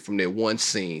some shit from that one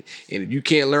scene. And if you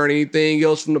can't learn anything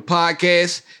else from the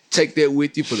podcast, take that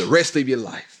with you for the rest of your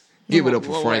life. Give it up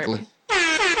for Franklin.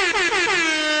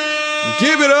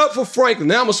 Give it up for Franklin.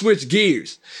 Now I'm going to switch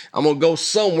gears. I'm going to go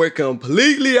somewhere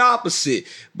completely opposite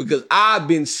because I've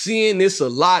been seeing this a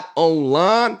lot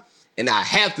online and I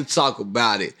have to talk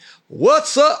about it.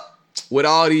 What's up with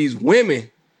all these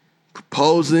women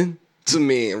proposing to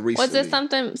men recently? Was there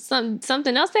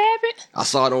something else that happened? I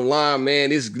saw it online, man.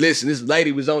 This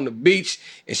lady was on the beach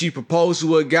and she proposed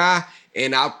to a guy,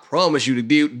 and I promise you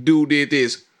the dude did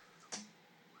this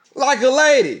like a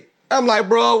lady. I'm like,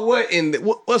 bro,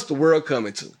 what's the world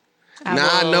coming to?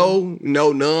 I know,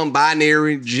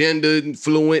 non-binary, gender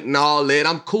fluent and all that.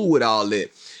 I'm cool with all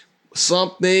that.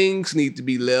 some things need to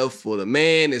be left for the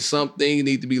man and some things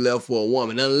need to be left for a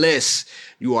woman. Unless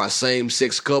you are a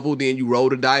same-sex couple, then you roll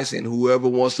the dice and whoever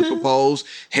wants to propose,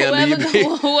 handle your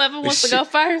business. Whoever wants to go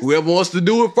first. Whoever wants to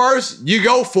do it first, you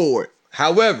go for it.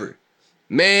 However,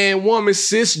 man, woman,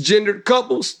 cisgendered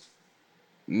couples,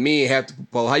 men have to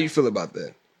propose. How you feel about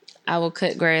that? I will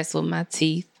cut grass with my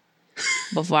teeth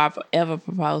before I ever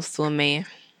propose to a man.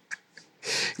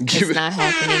 It's not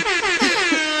happening.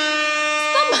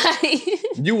 Somebody.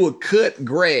 You will cut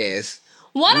grass.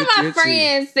 One of with my your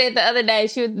friends said the other day,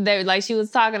 she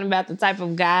was talking about the type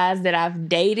of guys that I've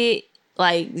dated,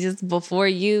 like just before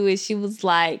you, and she was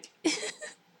like,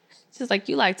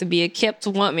 you like to be a kept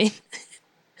woman.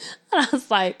 And I was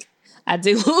like, I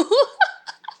do. So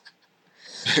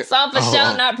I'm for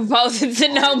sure not proposing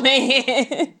to no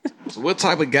man. So what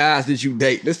type of guys did you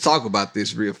date? Let's talk about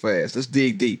this real fast. Let's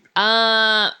dig deep.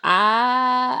 I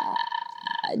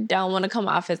don't want to come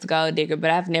off as a gold digger,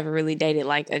 but I've never really dated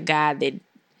like a guy that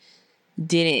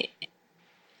didn't.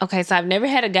 Okay, so I've never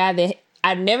dated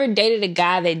a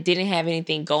guy that didn't have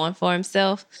anything going for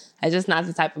himself. That's just not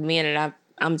the type of man that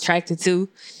I'm attracted to.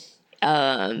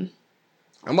 I'm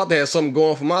about to have something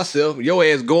going for myself. Your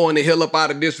ass going the hell up out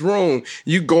of this room.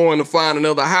 You going to find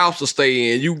another house to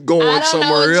stay in. You going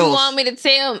somewhere else. You want me to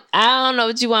tell. I don't know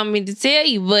what you want me to tell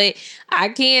you, but I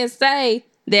can't say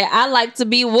that I like to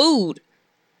be wooed.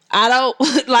 I don't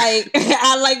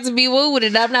I like to be wooed,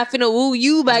 and I'm not finna woo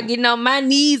you by getting on my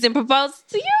knees and propose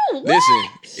to you. What? Listen,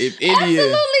 if India,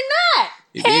 absolutely not.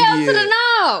 Hell to the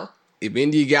no. If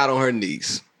India got on her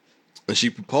knees and she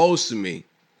proposed to me,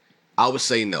 I would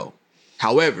say no.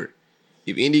 However,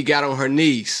 if India got on her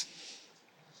knees,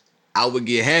 I would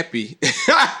get happy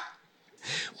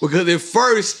because at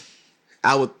first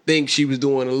I would think she was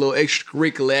doing a little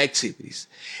extracurricular activities,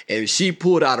 and if she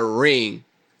pulled out a ring,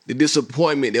 the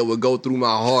disappointment that would go through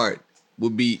my heart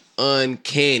would be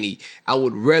uncanny. I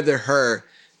would rather her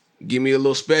give me a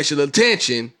little special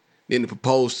attention than to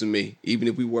propose to me, even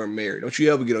if we weren't married. Don't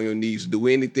you ever get on your knees to do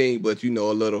anything but, a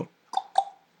little,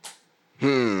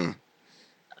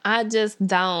 I just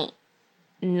don't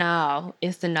know.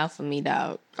 It's a no for me,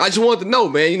 dog. I just want to know,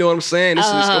 man. You know what I'm saying?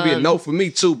 It's going to be a no for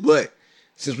me, too. But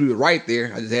since we were right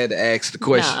there, I just had to ask the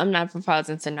question. No, I'm not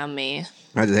proposing to no man.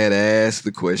 I just had to ask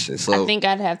the question. So I think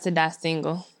I'd have to die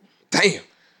single. Damn.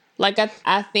 Like,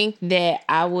 I think that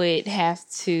I would have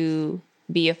to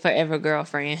be a forever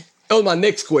girlfriend. That was my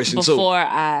next question, before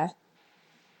I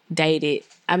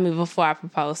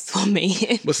proposed to a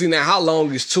man. But see, now, how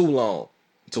long is too long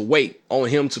to wait on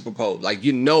him to propose? Like,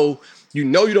 you don't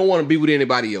want to be with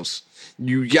anybody else.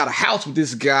 You got a house with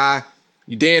this guy.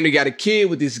 You damn near got a kid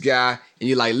with this guy. And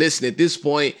you're like, listen, at this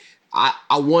point, I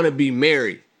want to be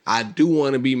married. I do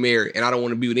want to be married. And I don't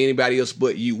want to be with anybody else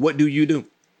but you. What do you do?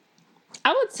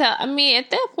 At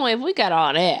that point, if we got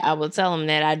all that, I would tell him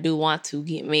that I do want to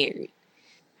get married.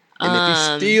 And if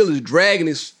he still is dragging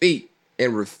his feet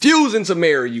and refusing to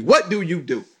marry you, what do you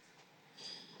do?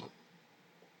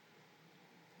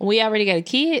 We already got a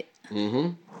kid?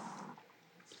 Mm-hmm.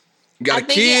 You got a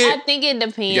kid? I think it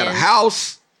depends. You got a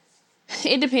house?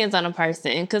 It depends on the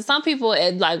person. Because some people,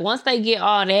 once they get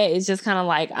all that, it's just kind of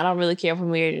like, I don't really care if we're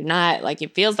married or not. Like,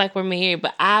 it feels like we're married.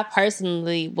 But I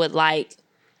personally would like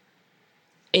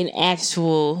an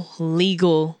actual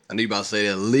legal... I knew you about to say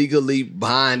that. Legally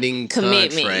binding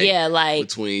commitment. Contract, yeah, like...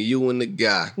 between you and the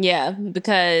guy. Yeah,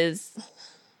 because...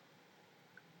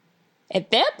 At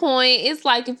that point, it's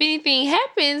like if anything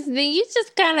happens, then you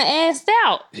just kind of assed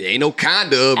out. It ain't no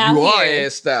kind of. You are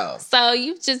assed out. So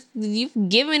you've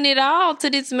given it all to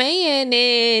this man,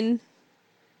 and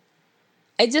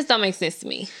it just don't make sense to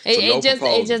me. It just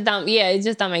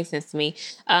don't make sense to me.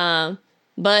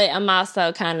 But I'm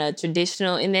also kind of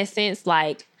traditional in that sense.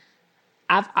 Like,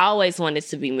 I've always wanted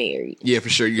to be married. Yeah, for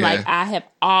sure. I have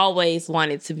always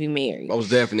wanted to be married. I was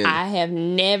definitely. I have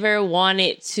never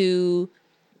wanted to.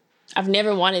 I've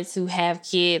never wanted to have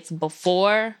kids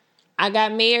before I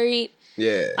got married.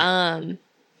 Yeah. I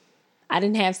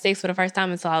didn't have sex for the first time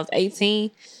until I was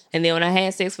 18. And then when I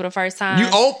had sex for the first time... You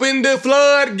opened the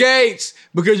floodgates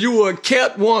because you were a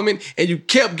kept woman and you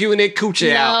kept giving that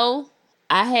coochie out. No.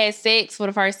 I had sex for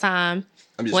the first time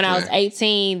when I was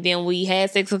 18. Then we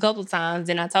had sex a couple times.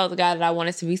 Then I told the guy that I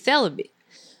wanted to be celibate.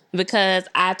 Because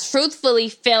I truthfully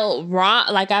felt wrong.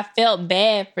 Like, I felt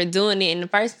bad for doing it in the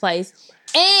first place.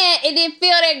 And it didn't feel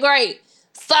that great.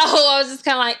 So I was just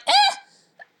kind of like,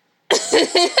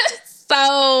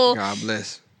 So God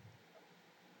bless.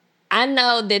 I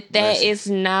know that is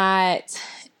not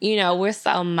we're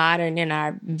so modern in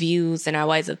our views and our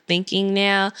ways of thinking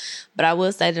now. But I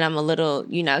will say that I'm a little,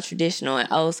 traditional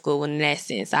and old school in that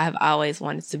sense. I have always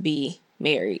wanted to be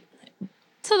married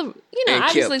to the, And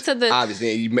obviously kept. to the.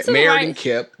 Obviously, you the married right- and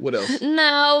kept. What else?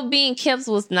 No, being kept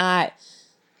was not.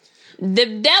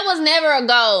 That was never a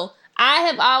goal.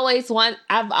 I've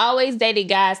always dated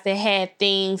guys that had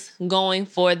things going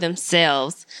for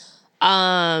themselves.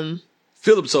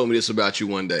 Philip told me this about you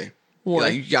one day. What?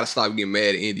 Like, you gotta stop getting mad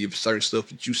at India for certain stuff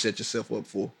that you set yourself up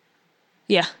for.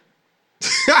 Yeah,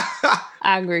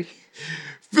 I agree.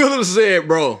 Philip said,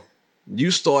 bro, you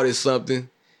started something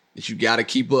that you gotta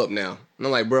keep up now. And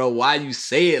I'm like, bro, why you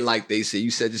say it like they said? You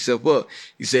set yourself up.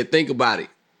 He said, think about it.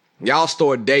 Y'all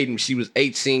started dating. She was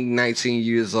 18, 19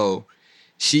 years old.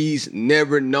 She's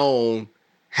never known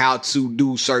how to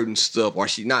do certain stuff, or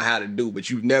she not how to do, but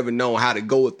you've never known how to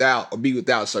go without or be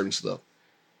without certain stuff.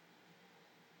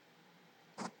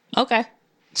 Okay.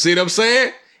 See what I'm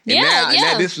saying? And Yeah, now,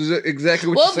 yeah. this was exactly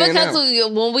what you're saying now.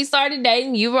 Because when we started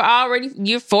dating, you're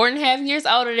 4.5 years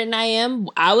older than I am.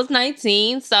 I was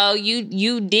 19, so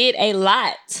you did a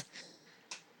lot.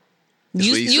 That's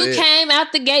what he You said. came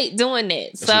out the gate doing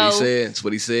that. That's what he said. That's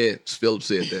what he said. Philip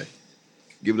said that.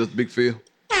 Give it us a big feel.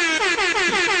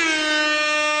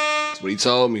 That's what he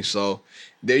told me. So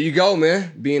there you go,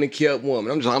 man. Being a kept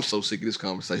woman. I'm so sick of this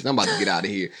conversation. I'm about to get out of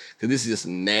here because this is just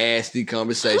a nasty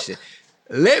conversation.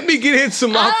 Let me get into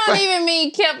my. I don't even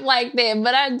mean kept like that,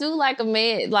 but I do like a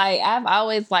man. Like I've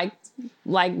always liked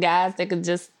guys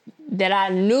that I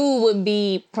knew would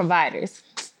be providers.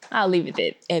 I'll leave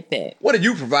it at that. What are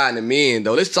you providing to men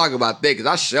though? Let's talk about that because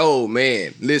I showed,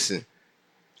 man. Listen.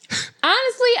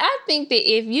 Honestly, I think that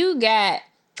if you got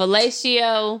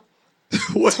fellatio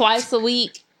What? twice a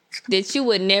week, that you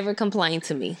would never complain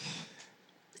to me.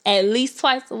 At least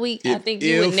twice a week, I think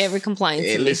you would never complain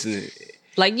to me. Listen.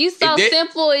 Like, you so if that-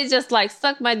 simple, it's just like,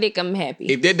 suck my dick, I'm happy.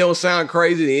 If that don't sound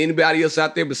crazy to anybody else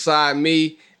out there beside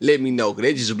me, let me know.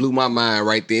 Because that just blew my mind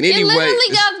right then. It Anyway, literally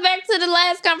goes back to the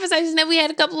last conversation that we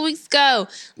had a couple of weeks ago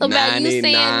about you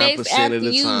saying 99% next after of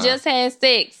the you time. just had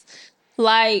sex.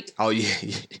 Like, oh, yeah.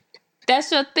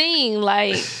 that's your thing.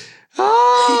 Like,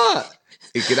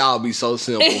 It could all be so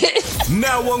simple.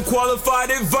 Now unqualified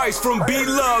advice from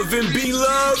B-Love and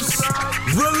B-Love's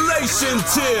Relation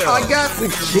Tip. I got the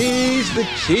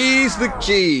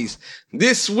keys.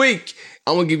 This week,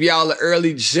 I'm going to give y'all an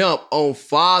early jump on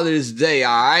Father's Day,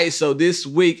 all right? So this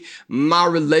week, my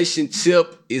relation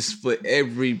tip is for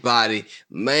everybody,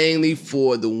 mainly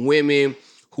for the women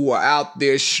who are out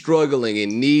there struggling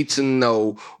and need to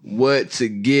know what to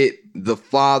get the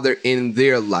father in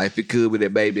their life. It could be their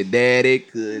baby daddy,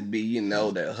 could be,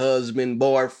 their husband,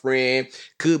 boyfriend,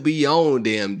 could be your own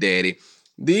damn daddy.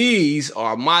 These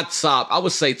are my top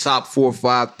 4 or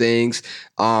 5 things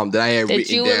that I have that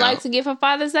written you would down. like to give for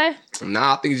Father's Day?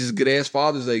 Nah, I think it's just good ass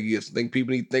Father's Day gifts. I think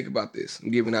people need to think about this.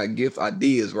 I'm giving out gift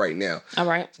ideas right now. All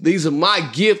right. These are my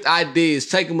gift ideas.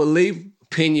 Take them or leave.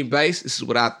 Opinion based. This is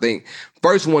what I think.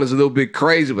 First one is a little bit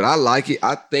crazy, but I like it.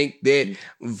 I think that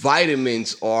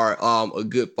vitamins are a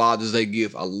good Father's Day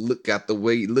gift. Look at the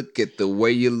way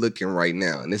you're looking right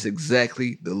now, and it's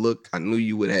exactly the look I knew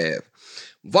you would have.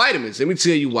 Vitamins. Let me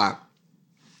tell you why.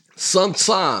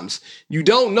 Sometimes you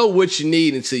don't know what you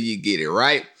need until you get it,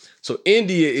 right? So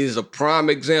India is a prime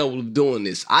example of doing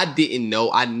this. I didn't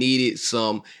know I needed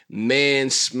some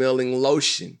man-smelling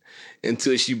lotion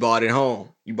until she bought it home.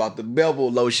 You bought the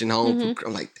Bevel lotion home.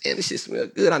 I'm like, damn, this shit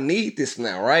smells good. I need this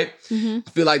now, right? I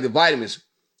feel like the vitamins,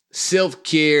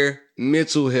 self-care,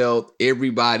 mental health,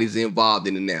 everybody's involved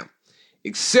in it now.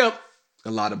 Except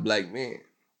a lot of black men.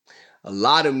 A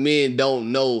lot of men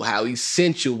don't know how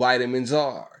essential vitamins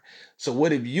are. So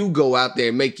what if you go out there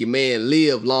and make your man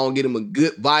live long, get him a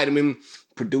good vitamin,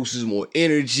 produces more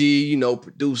energy,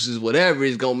 produces whatever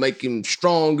is going to make him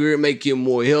stronger, make him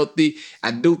more healthy.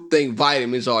 I do think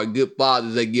vitamins are a good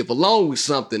Father's Day gift along with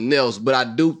something else, but I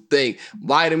do think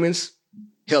vitamins,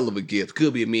 hell of a gift.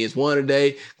 Could be a men's one a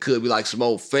day, could be like some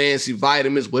old fancy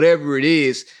vitamins, whatever it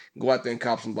is, go out there and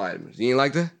cop some vitamins. You ain't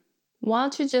like that? Why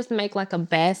don't you just make like a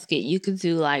basket? You could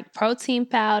do like protein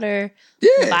powder,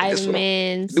 Yeah,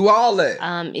 vitamins, do all that.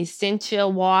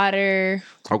 essential water.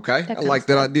 Okay, That I kind like of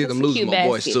that stuff. idea. That's I'm a losing cute my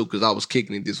voice basket. too because I was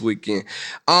kicking it this weekend.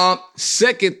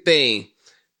 Second thing,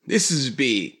 this is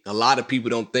big. A lot of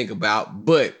people don't think about,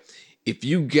 but if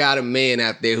you got a man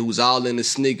out there who's all in the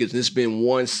sneakers, and it's been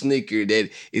one sneaker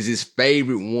that is his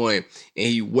favorite one, and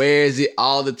he wears it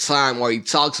all the time, or he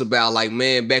talks about like,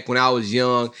 man, back when I was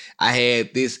young, I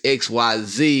had this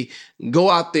XYZ.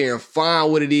 Go out there and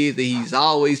find what it is that he's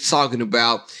always talking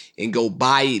about and go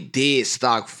buy it dead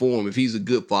stock for him. If he's a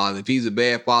good father, if he's a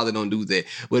bad father, don't do that.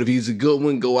 But if he's a good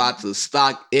one, go out to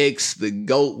StockX, the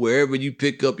GOAT, wherever you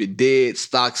pick up your dead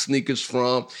stock sneakers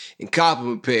from, and cop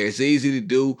him a pair. It's easy to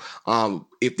do.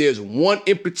 If there's one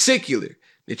in particular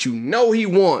that you know he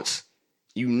wants,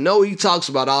 you know he talks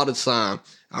about all the time,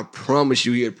 I promise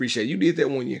you he'll appreciate it. You did that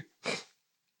one year.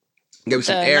 Gave me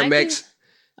some Air Max.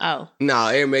 Oh. No,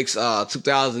 Air Max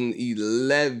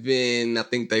 2011, I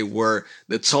think they were,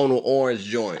 the tonal orange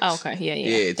joints. Oh, okay, yeah.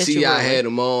 Yeah, T.I. had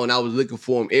them on. I was looking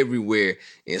for them everywhere.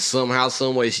 And somehow,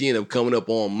 some way, she ended up coming up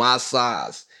on my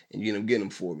size and you ended up getting them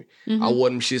for me. I wore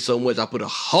them shit so much, I put a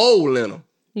hole in them.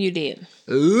 You did.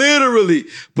 Literally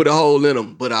put a hole in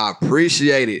them, but I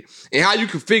appreciate it. And how you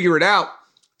can figure it out,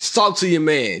 just talk to your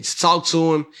man. Just talk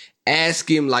to him. Ask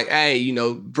him like, hey, you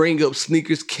know, bring up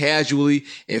sneakers casually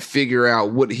and figure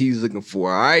out what he's looking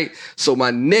for, all right? So my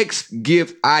next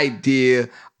gift idea,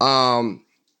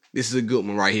 this is a good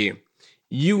one right here.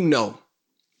 You know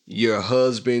your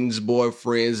husbands,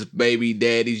 boyfriends, baby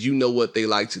daddies, you know what they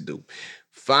like to do.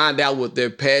 Find out what their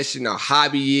passion or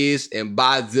hobby is and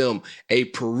buy them a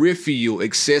peripheral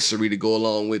accessory to go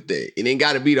along with that. It ain't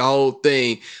got to be the whole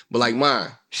thing, but like mine,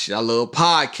 shit, I love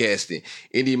podcasting.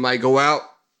 India might go out.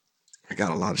 I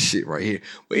got a lot of shit right here.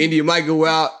 But India might go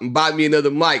out and buy me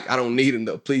another mic. I don't need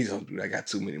enough. Please don't do that. I got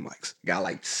too many mics. I got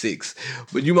like 6.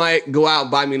 But you might go out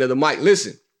and buy me another mic.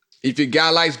 Listen, if your guy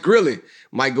likes grilling,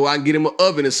 might go out and get him an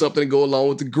oven or something to go along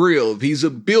with the grill. If he's a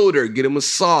builder, get him a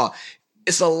saw.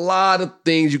 It's a lot of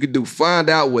things you can do. Find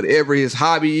out whatever his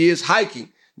hobby is. Hiking.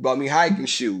 Bought me hiking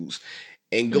shoes.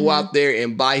 And go out there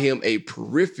and buy him a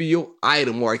peripheral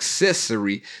item or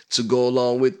accessory to go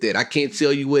along with that. I can't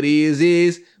tell you what it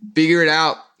is. Figure it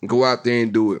out and go out there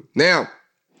and do it. Now,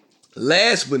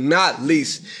 last but not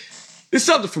least, it's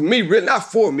something for me, really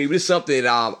not for me, but it's something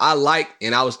that I like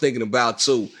and I was thinking about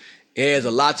too. It has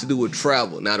a lot to do with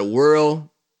travel. Now, the world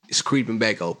is creeping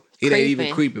back open. It ain't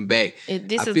even creeping back. I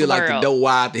feel like the door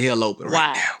wide the hell open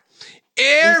right now.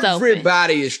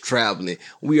 Everybody is traveling.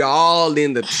 We are all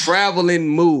in the traveling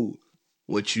mood.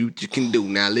 What you can do.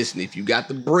 Now, listen, if you got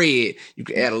the bread, you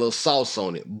can add a little sauce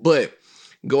on it. But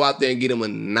go out there and get him a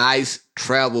nice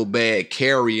travel bag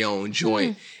carry-on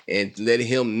joint and let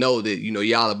him know that, you know,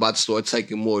 y'all about to start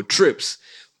taking more trips.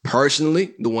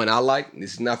 Personally, the one I like,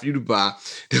 this is not for you to buy,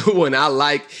 the one I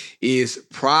like is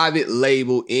Private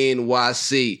Label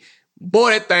NYC.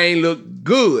 Boy, that thing look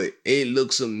good. It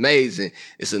looks amazing.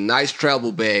 It's a nice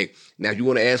travel bag. Now, if you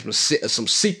want to add some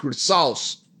secret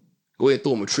sauce, go ahead and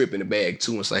throw him a trip in the bag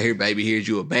too and say, here, baby, here's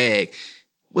you a bag.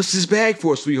 What's this bag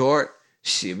for, sweetheart?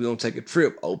 Shit, we're going to take a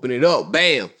trip. Open it up.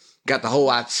 Bam. Got the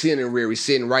whole itinerary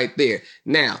sitting right there.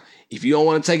 Now, if you don't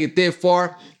want to take it that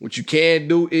far, what you can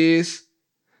do is,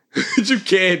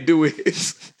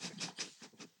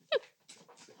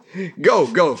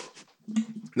 go.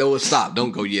 No, stop.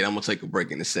 Don't go yet. I'm going to take a break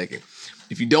in a second.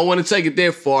 If you don't want to take it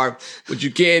that far, what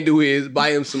you can do is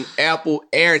buy him some Apple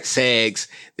AirTags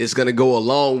that's going to go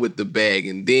along with the bag.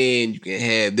 And then you can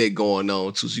have that going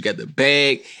on too. So you got the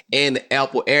bag and the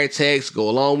Apple AirTags go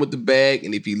along with the bag.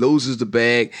 And if he loses the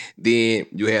bag, then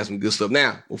you have some good stuff.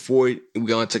 Now, we're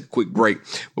going to take a quick break.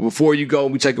 But before you go,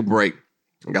 we take a break.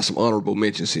 I got some honorable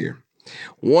mentions here.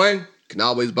 One, can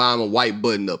always buy him a white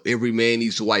button up. Every man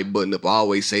needs a white button up. I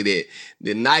always say that.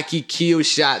 The Nike Kill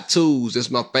Shot 2s. That's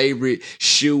my favorite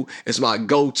shoe. It's my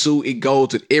go-to. It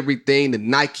goes with everything. The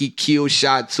Nike Kill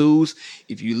Shot 2s.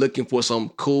 If you're looking for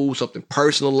something cool, something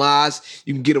personalized,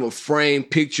 you can get him a framed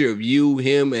picture of you,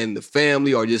 him, and the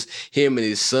family, or just him and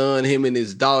his son, him and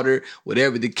his daughter,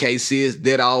 whatever the case is.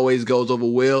 That always goes over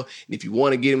well. And if you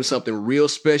want to get him something real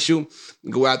special,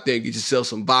 go out there and get yourself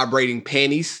some vibrating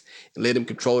panties and let him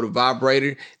control the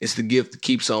vibrator. It's the gift that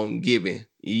keeps on giving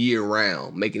year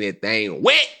round, making that thing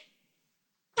wet.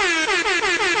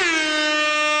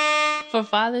 For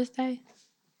Father's Day?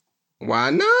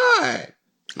 Why not?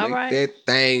 All Make right. that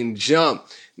thing jump.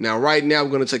 Now, right now, we're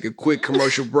going to take a quick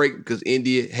commercial break because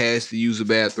India has to use the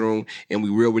bathroom, and we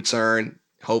will return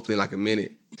hopefully in like a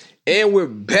minute. And we're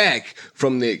back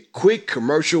from the quick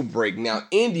commercial break. Now,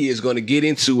 India is going to get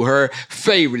into her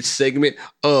favorite segment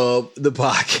of the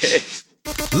podcast.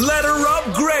 Let her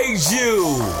upgrade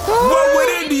you. What would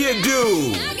India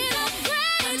do?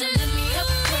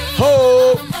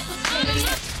 Ho!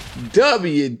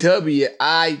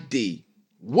 WWID.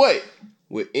 What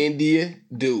would India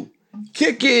do?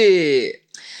 Kick it!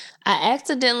 I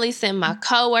accidentally sent my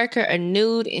coworker a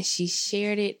nude and she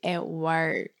shared it at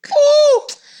work. Ooh!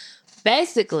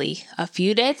 Basically, a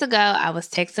few days ago, I was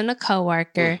texting a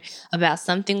coworker about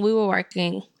something we were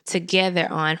working together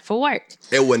on for work.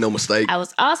 It wasn't no mistake. I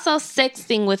was also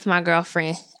sexting with my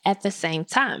girlfriend at the same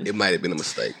time. It might have been a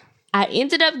mistake. I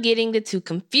ended up getting the two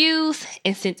confused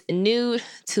and sent a nude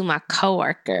to my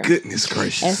coworker. Goodness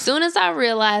gracious. As soon as I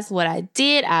realized what I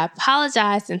did, I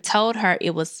apologized and told her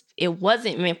it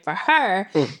wasn't meant for her.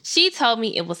 She told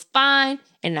me it was fine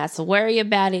and not to worry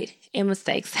about it, and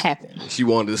mistakes happen. She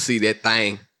wanted to see that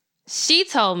thing. She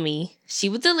told me she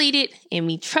would delete it, and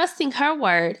me trusting her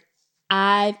word,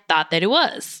 I thought that it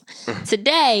was.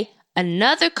 Today,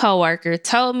 another coworker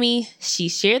told me she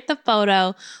shared the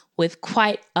photo with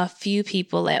quite a few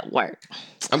people at work.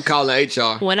 I'm calling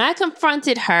HR. When I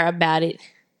confronted her about it,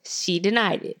 she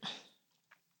denied it.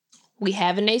 We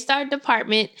have an HR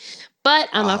department, but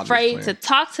I'm afraid to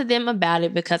talk to them about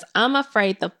it because I'm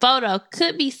afraid the photo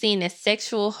could be seen as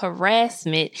sexual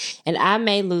harassment and I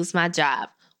may lose my job.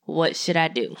 What should I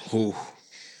do? Ooh.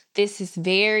 This is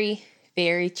very,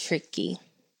 very tricky.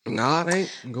 No, it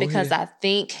ain't. Go because ahead. I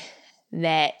think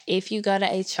that if you go to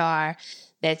HR,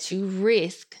 that you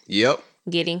risk Yep.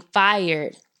 getting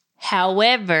fired.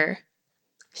 However,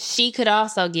 she could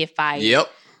also get fired Yep.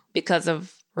 because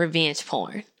of revenge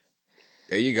porn.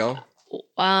 There you go.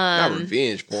 Not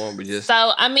revenge porn, but just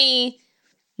So, I mean,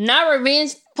 not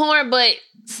revenge porn, but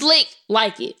slick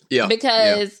like it. Yeah,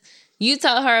 Because you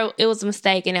told her it was a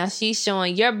mistake, and now she's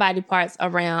showing your body parts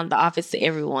around the office to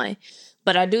everyone.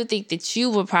 But I do think that you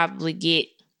will probably get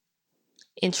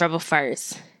in trouble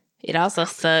first. It also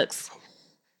sucks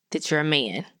that you're a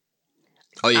man.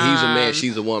 Oh yeah, he's a man,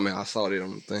 she's a woman. I saw that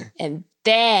on the thing. And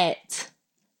that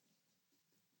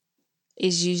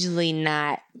is usually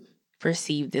not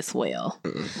perceived as well.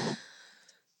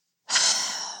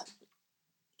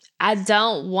 I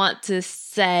don't want to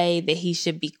say that he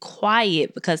should be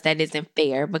quiet because that isn't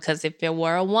fair. Because if it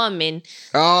were a woman,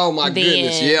 Oh my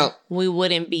goodness, then yeah. we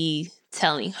wouldn't be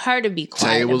telling her to be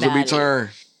quiet Tables will about be it. turned.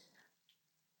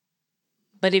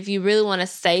 But if you really want to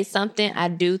say something, I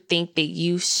do think that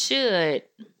you should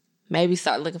maybe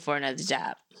start looking for another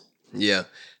job. Yeah.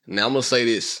 Now I'm gonna say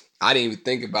this. I didn't even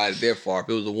think about it that far. If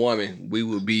it was a woman, we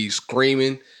would be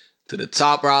screaming to the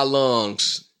top of our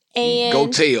lungs. And Go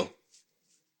tell.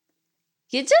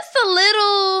 you're just a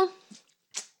little,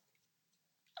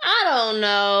 I don't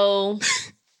know.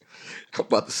 I'm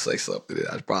about to say something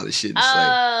that I probably shouldn't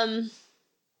say.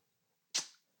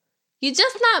 You're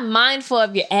just not mindful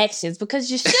of your actions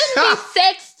because you shouldn't be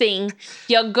sexting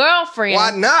your girlfriend. Why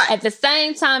not? At the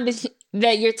same time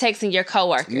that you're texting your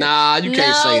coworker. Nah, you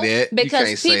can't say that. Because you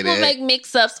can't say people that. make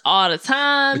mix-ups all the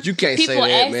time. But you can't say people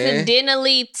that, man.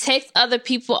 accidentally text other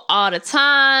people all the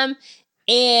time.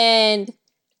 And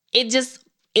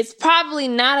it's probably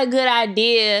not a good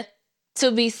idea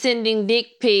to be sending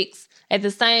dick pics at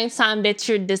the same time that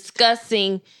you're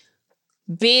discussing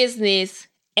business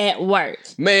at work.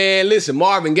 Man, listen,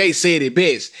 Marvin Gaye said it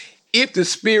best. If the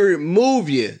spirit move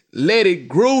you, let it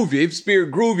groove you. If the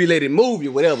spirit groove you, let it move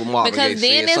you. Whatever Marvin Gaye Because said.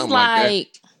 then it's something like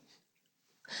like,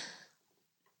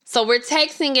 so we're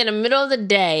texting in the middle of the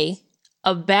day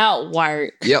about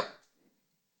work. that. Yep.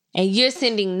 And you're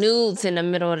sending nudes in the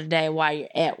middle of the day while you're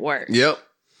at work. Yep.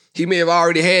 He may have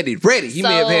already had it ready. He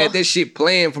may have So- had that shit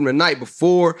planned from the night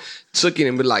before, took it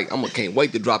and be like, can't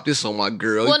wait to drop this on my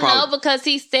girl. Well, no, because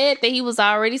he said that he was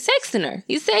already sexting her.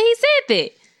 He said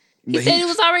that. He But said he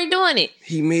was already doing it.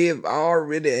 He may have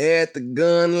already had the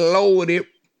gun loaded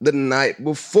the night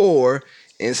before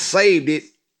and saved it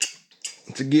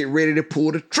to get ready to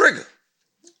pull the trigger.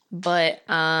 But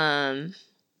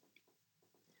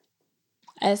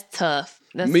that's tough.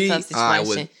 That's Me, a tough I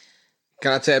situation.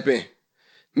 Can I tap in?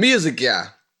 Me as a guy,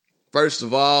 first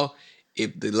of all,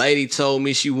 if the lady told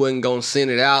me she wasn't going to send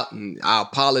it out and I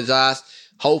apologize,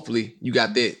 hopefully you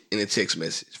got that in a text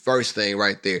message. First thing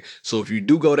right there. So if you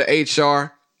do go to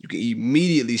HR, you can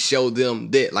immediately show them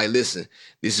that, like, listen,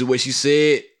 this is what she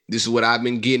said. This is what I've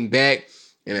been getting back.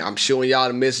 And I'm showing y'all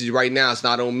the message right now. It's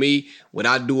not on me. What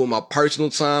I do in my personal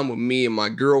time with me and my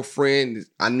girlfriend,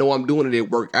 I know I'm doing it at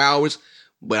work hours,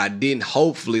 but I didn't,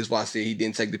 hopefully, that's why I said he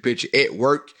didn't take the picture at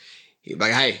work. He's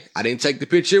like, hey, I didn't take the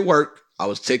picture at work. I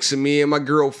was texting me and my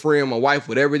girlfriend, my wife,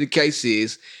 whatever the case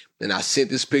is. And I sent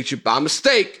this picture by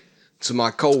mistake to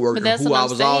my coworker, But that's who what I I'm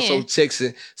was saying. also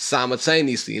texting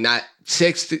simultaneously. And I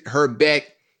texted her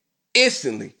back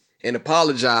instantly and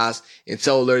apologized and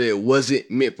told her that it wasn't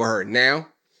meant for her. Now,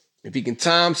 if he can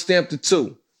timestamp the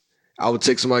two, I would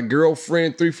text my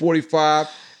girlfriend 3:45.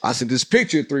 I sent this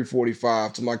picture at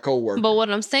 3:45 to my coworker. But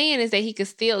what I'm saying is that he could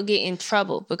still get in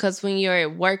trouble because when you're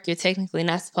at work, you're technically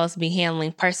not supposed to be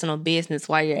handling personal business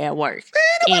while you're at work.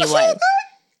 Anyway,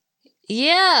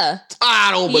 Yeah.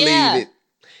 I don't believe Yeah. it.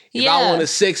 If I want to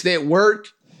sex that work,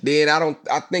 then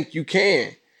I think you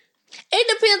can. It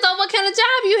depends on what kind of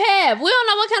job you have. We don't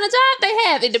know what kind of job they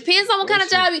have. It depends on what kind of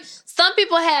job some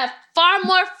people have far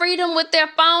more freedom with their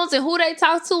phones and who they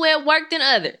talk to at work than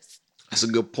others. That's a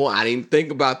good point. I didn't even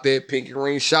think about that. Pinky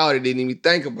Ring Shawty didn't even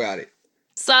think about it.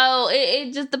 So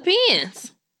it just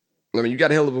depends. I mean, you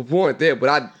got a hell of a point there,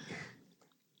 but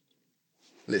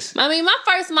listen. I mean, my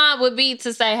first mind would be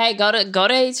to say, hey, go to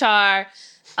HR,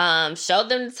 show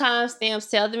them the timestamps,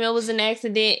 tell them it was an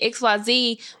accident,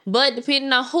 XYZ. But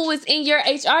depending on who is in your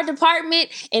HR department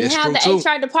and That's how the true, too.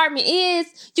 HR department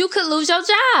is, you could lose your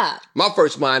job. My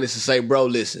first mind is to say, bro,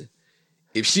 listen.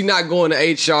 If she not going to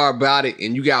HR about it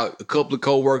and you got a couple of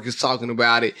coworkers talking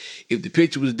about it, if the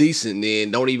picture was decent,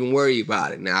 then don't even worry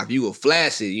about it. Now, if you were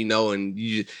flaccid, and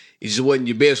it just wasn't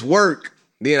your best work,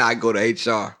 then I go to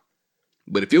HR.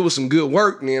 But if it was some good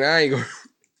work, then I ain't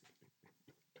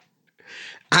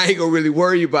gonna really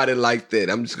worry about it like that.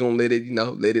 I'm just gonna let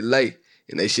it lay.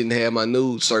 And they shouldn't have my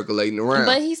nudes circulating around.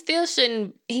 But he still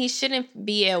shouldn't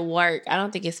be at work. I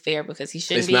don't think it's fair because he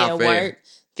shouldn't It's be not at fair. work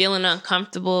feeling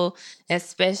uncomfortable,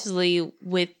 especially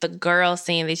with the girl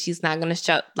saying that she's not going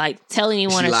to tell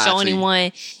anyone She or lied show to you.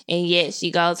 anyone, and yet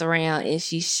she goes around and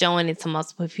she's showing it to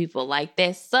multiple people. Like,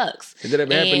 that sucks. Has that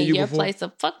ever happened to And you your before? place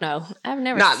of fuck no. I've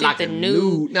never Not sent like the a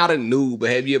nude. not a nude, but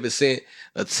have you ever sent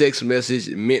a text message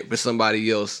meant for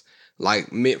somebody else,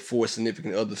 like meant for a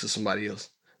significant other to somebody else?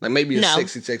 Like maybe a No.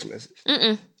 sexy text message.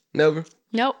 Mm-mm. Never?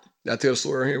 Nope. Did I tell the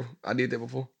story right here? I did that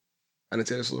before. I didn't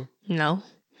tell the story. No.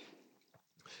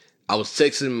 I was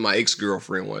texting my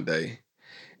ex-girlfriend one day,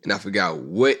 and I forgot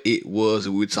what it was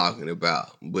that we were talking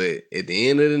about. But at the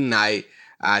end of the night,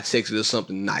 I texted her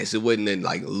something nice. It wasn't nothing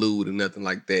like lewd or nothing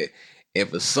like that. And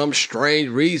for some strange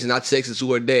reason, I texted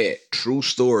to her dad. True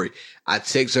story. I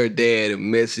texted her dad a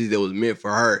message that was meant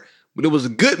for her. But it was a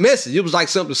good message. It was like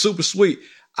something super sweet.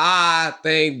 I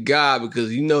thank God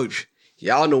because,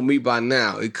 y'all know me by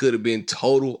now. It could have been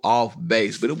total off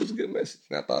base. But it was a good message.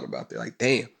 And I thought about that. Like,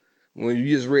 damn. When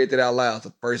you just read that out loud, it's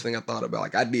the first thing I thought about.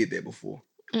 Like, I did that before.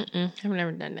 Mm-mm. I've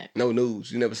never done that. No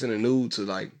nudes. You never sent a nude to,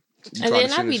 like... And then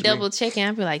I'd be double checking.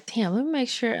 I'd be like, damn, let me make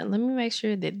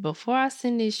sure that before I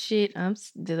send this shit,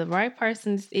 the right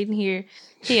person's in here.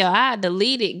 Hell, I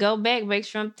delete it, go back, make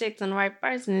sure I'm texting the right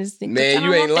person. Man,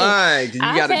 you ain't lying.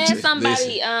 I've had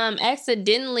somebody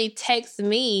accidentally text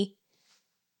me.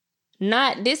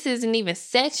 This isn't even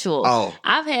sexual. Oh.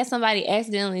 I've had somebody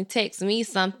accidentally text me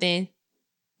something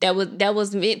that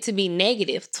was meant to be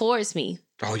negative towards me.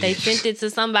 Oh, They yeah. sent it to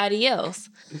somebody else.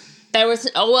 They were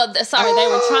trying to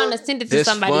send it to That's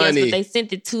somebody else, funny. but they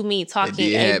sent it to me talking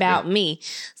did about happen. me.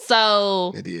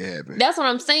 So That did happen. that's what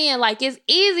I'm saying. Like, it's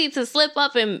easy to slip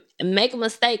up and make a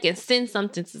mistake and send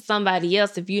something to somebody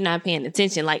else if you're not paying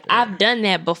attention. Like, I've done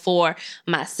that before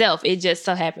myself. It just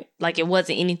so happened. Like, it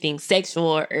wasn't anything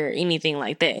sexual or anything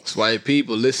like that. That's why,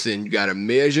 people, listen, you got to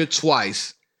measure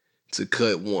twice to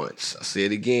cut once. I say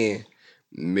it again.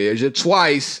 Measure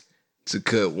twice to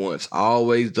cut once.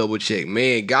 Always double check.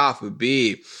 Man, God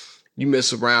forbid you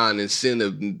mess around and send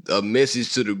a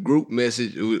message to the group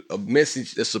message, a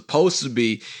message that's supposed to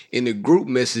be in the group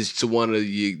message to one of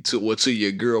you, to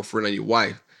your girlfriend or your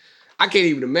wife. I can't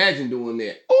even imagine doing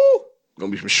that. Ooh,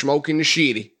 gonna be some smoke in the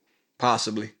shitty,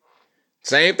 possibly.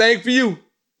 Same thing for you.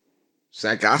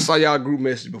 Like, I saw y'all group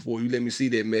message before. You let me see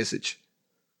that message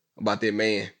about that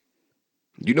man.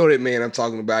 You know that man I'm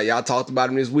talking about. Y'all talked about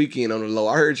him this weekend on the low.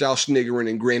 I heard y'all sniggering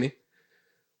and grinning.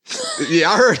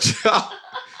 Yeah, I heard y'all.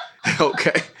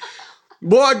 Okay.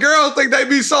 Boy, girls think they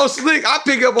be so slick. I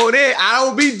pick up on that. I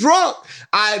don't be drunk.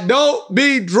 I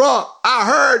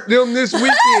heard them this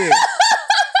weekend.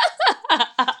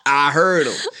 I heard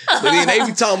them. But then they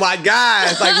be talking about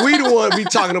guys like we the one be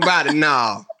talking about it.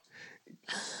 Nah.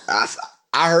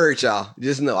 I heard y'all.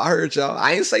 Just know, I heard y'all.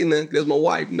 I ain't say nothing because my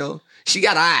wife, no. She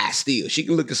got eyes still. She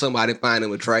can look at somebody and find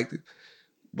them attractive.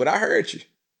 But I heard you.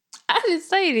 I didn't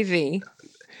say anything.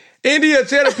 India,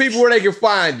 tell the people where they can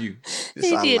find you. He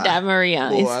did that, Marie,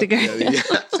 on Instagram.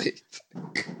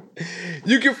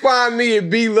 You can find me at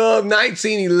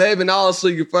BLove1911. Also,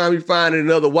 you can find me finding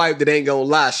another wife that ain't gonna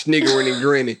lie, sniggering and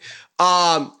grinning.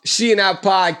 She and I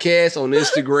podcast on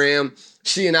Instagram.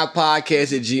 She and I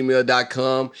podcast at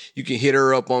gmail.com. You can hit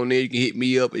her up on there. You can hit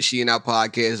me up at She and I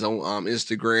podcast on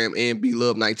Instagram and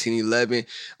BLove1911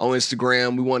 on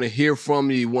Instagram. We want to hear from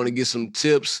you. You want to get some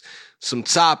tips, some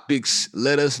topics,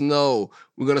 let us know.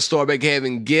 We're going to start back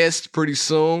having guests pretty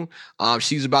soon.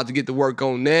 She's about to get to work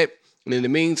on that. And in the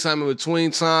meantime, in between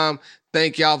time,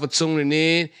 thank y'all for tuning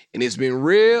in. And it's been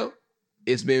real.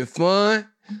 It's been fun.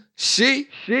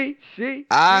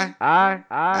 I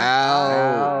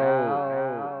out.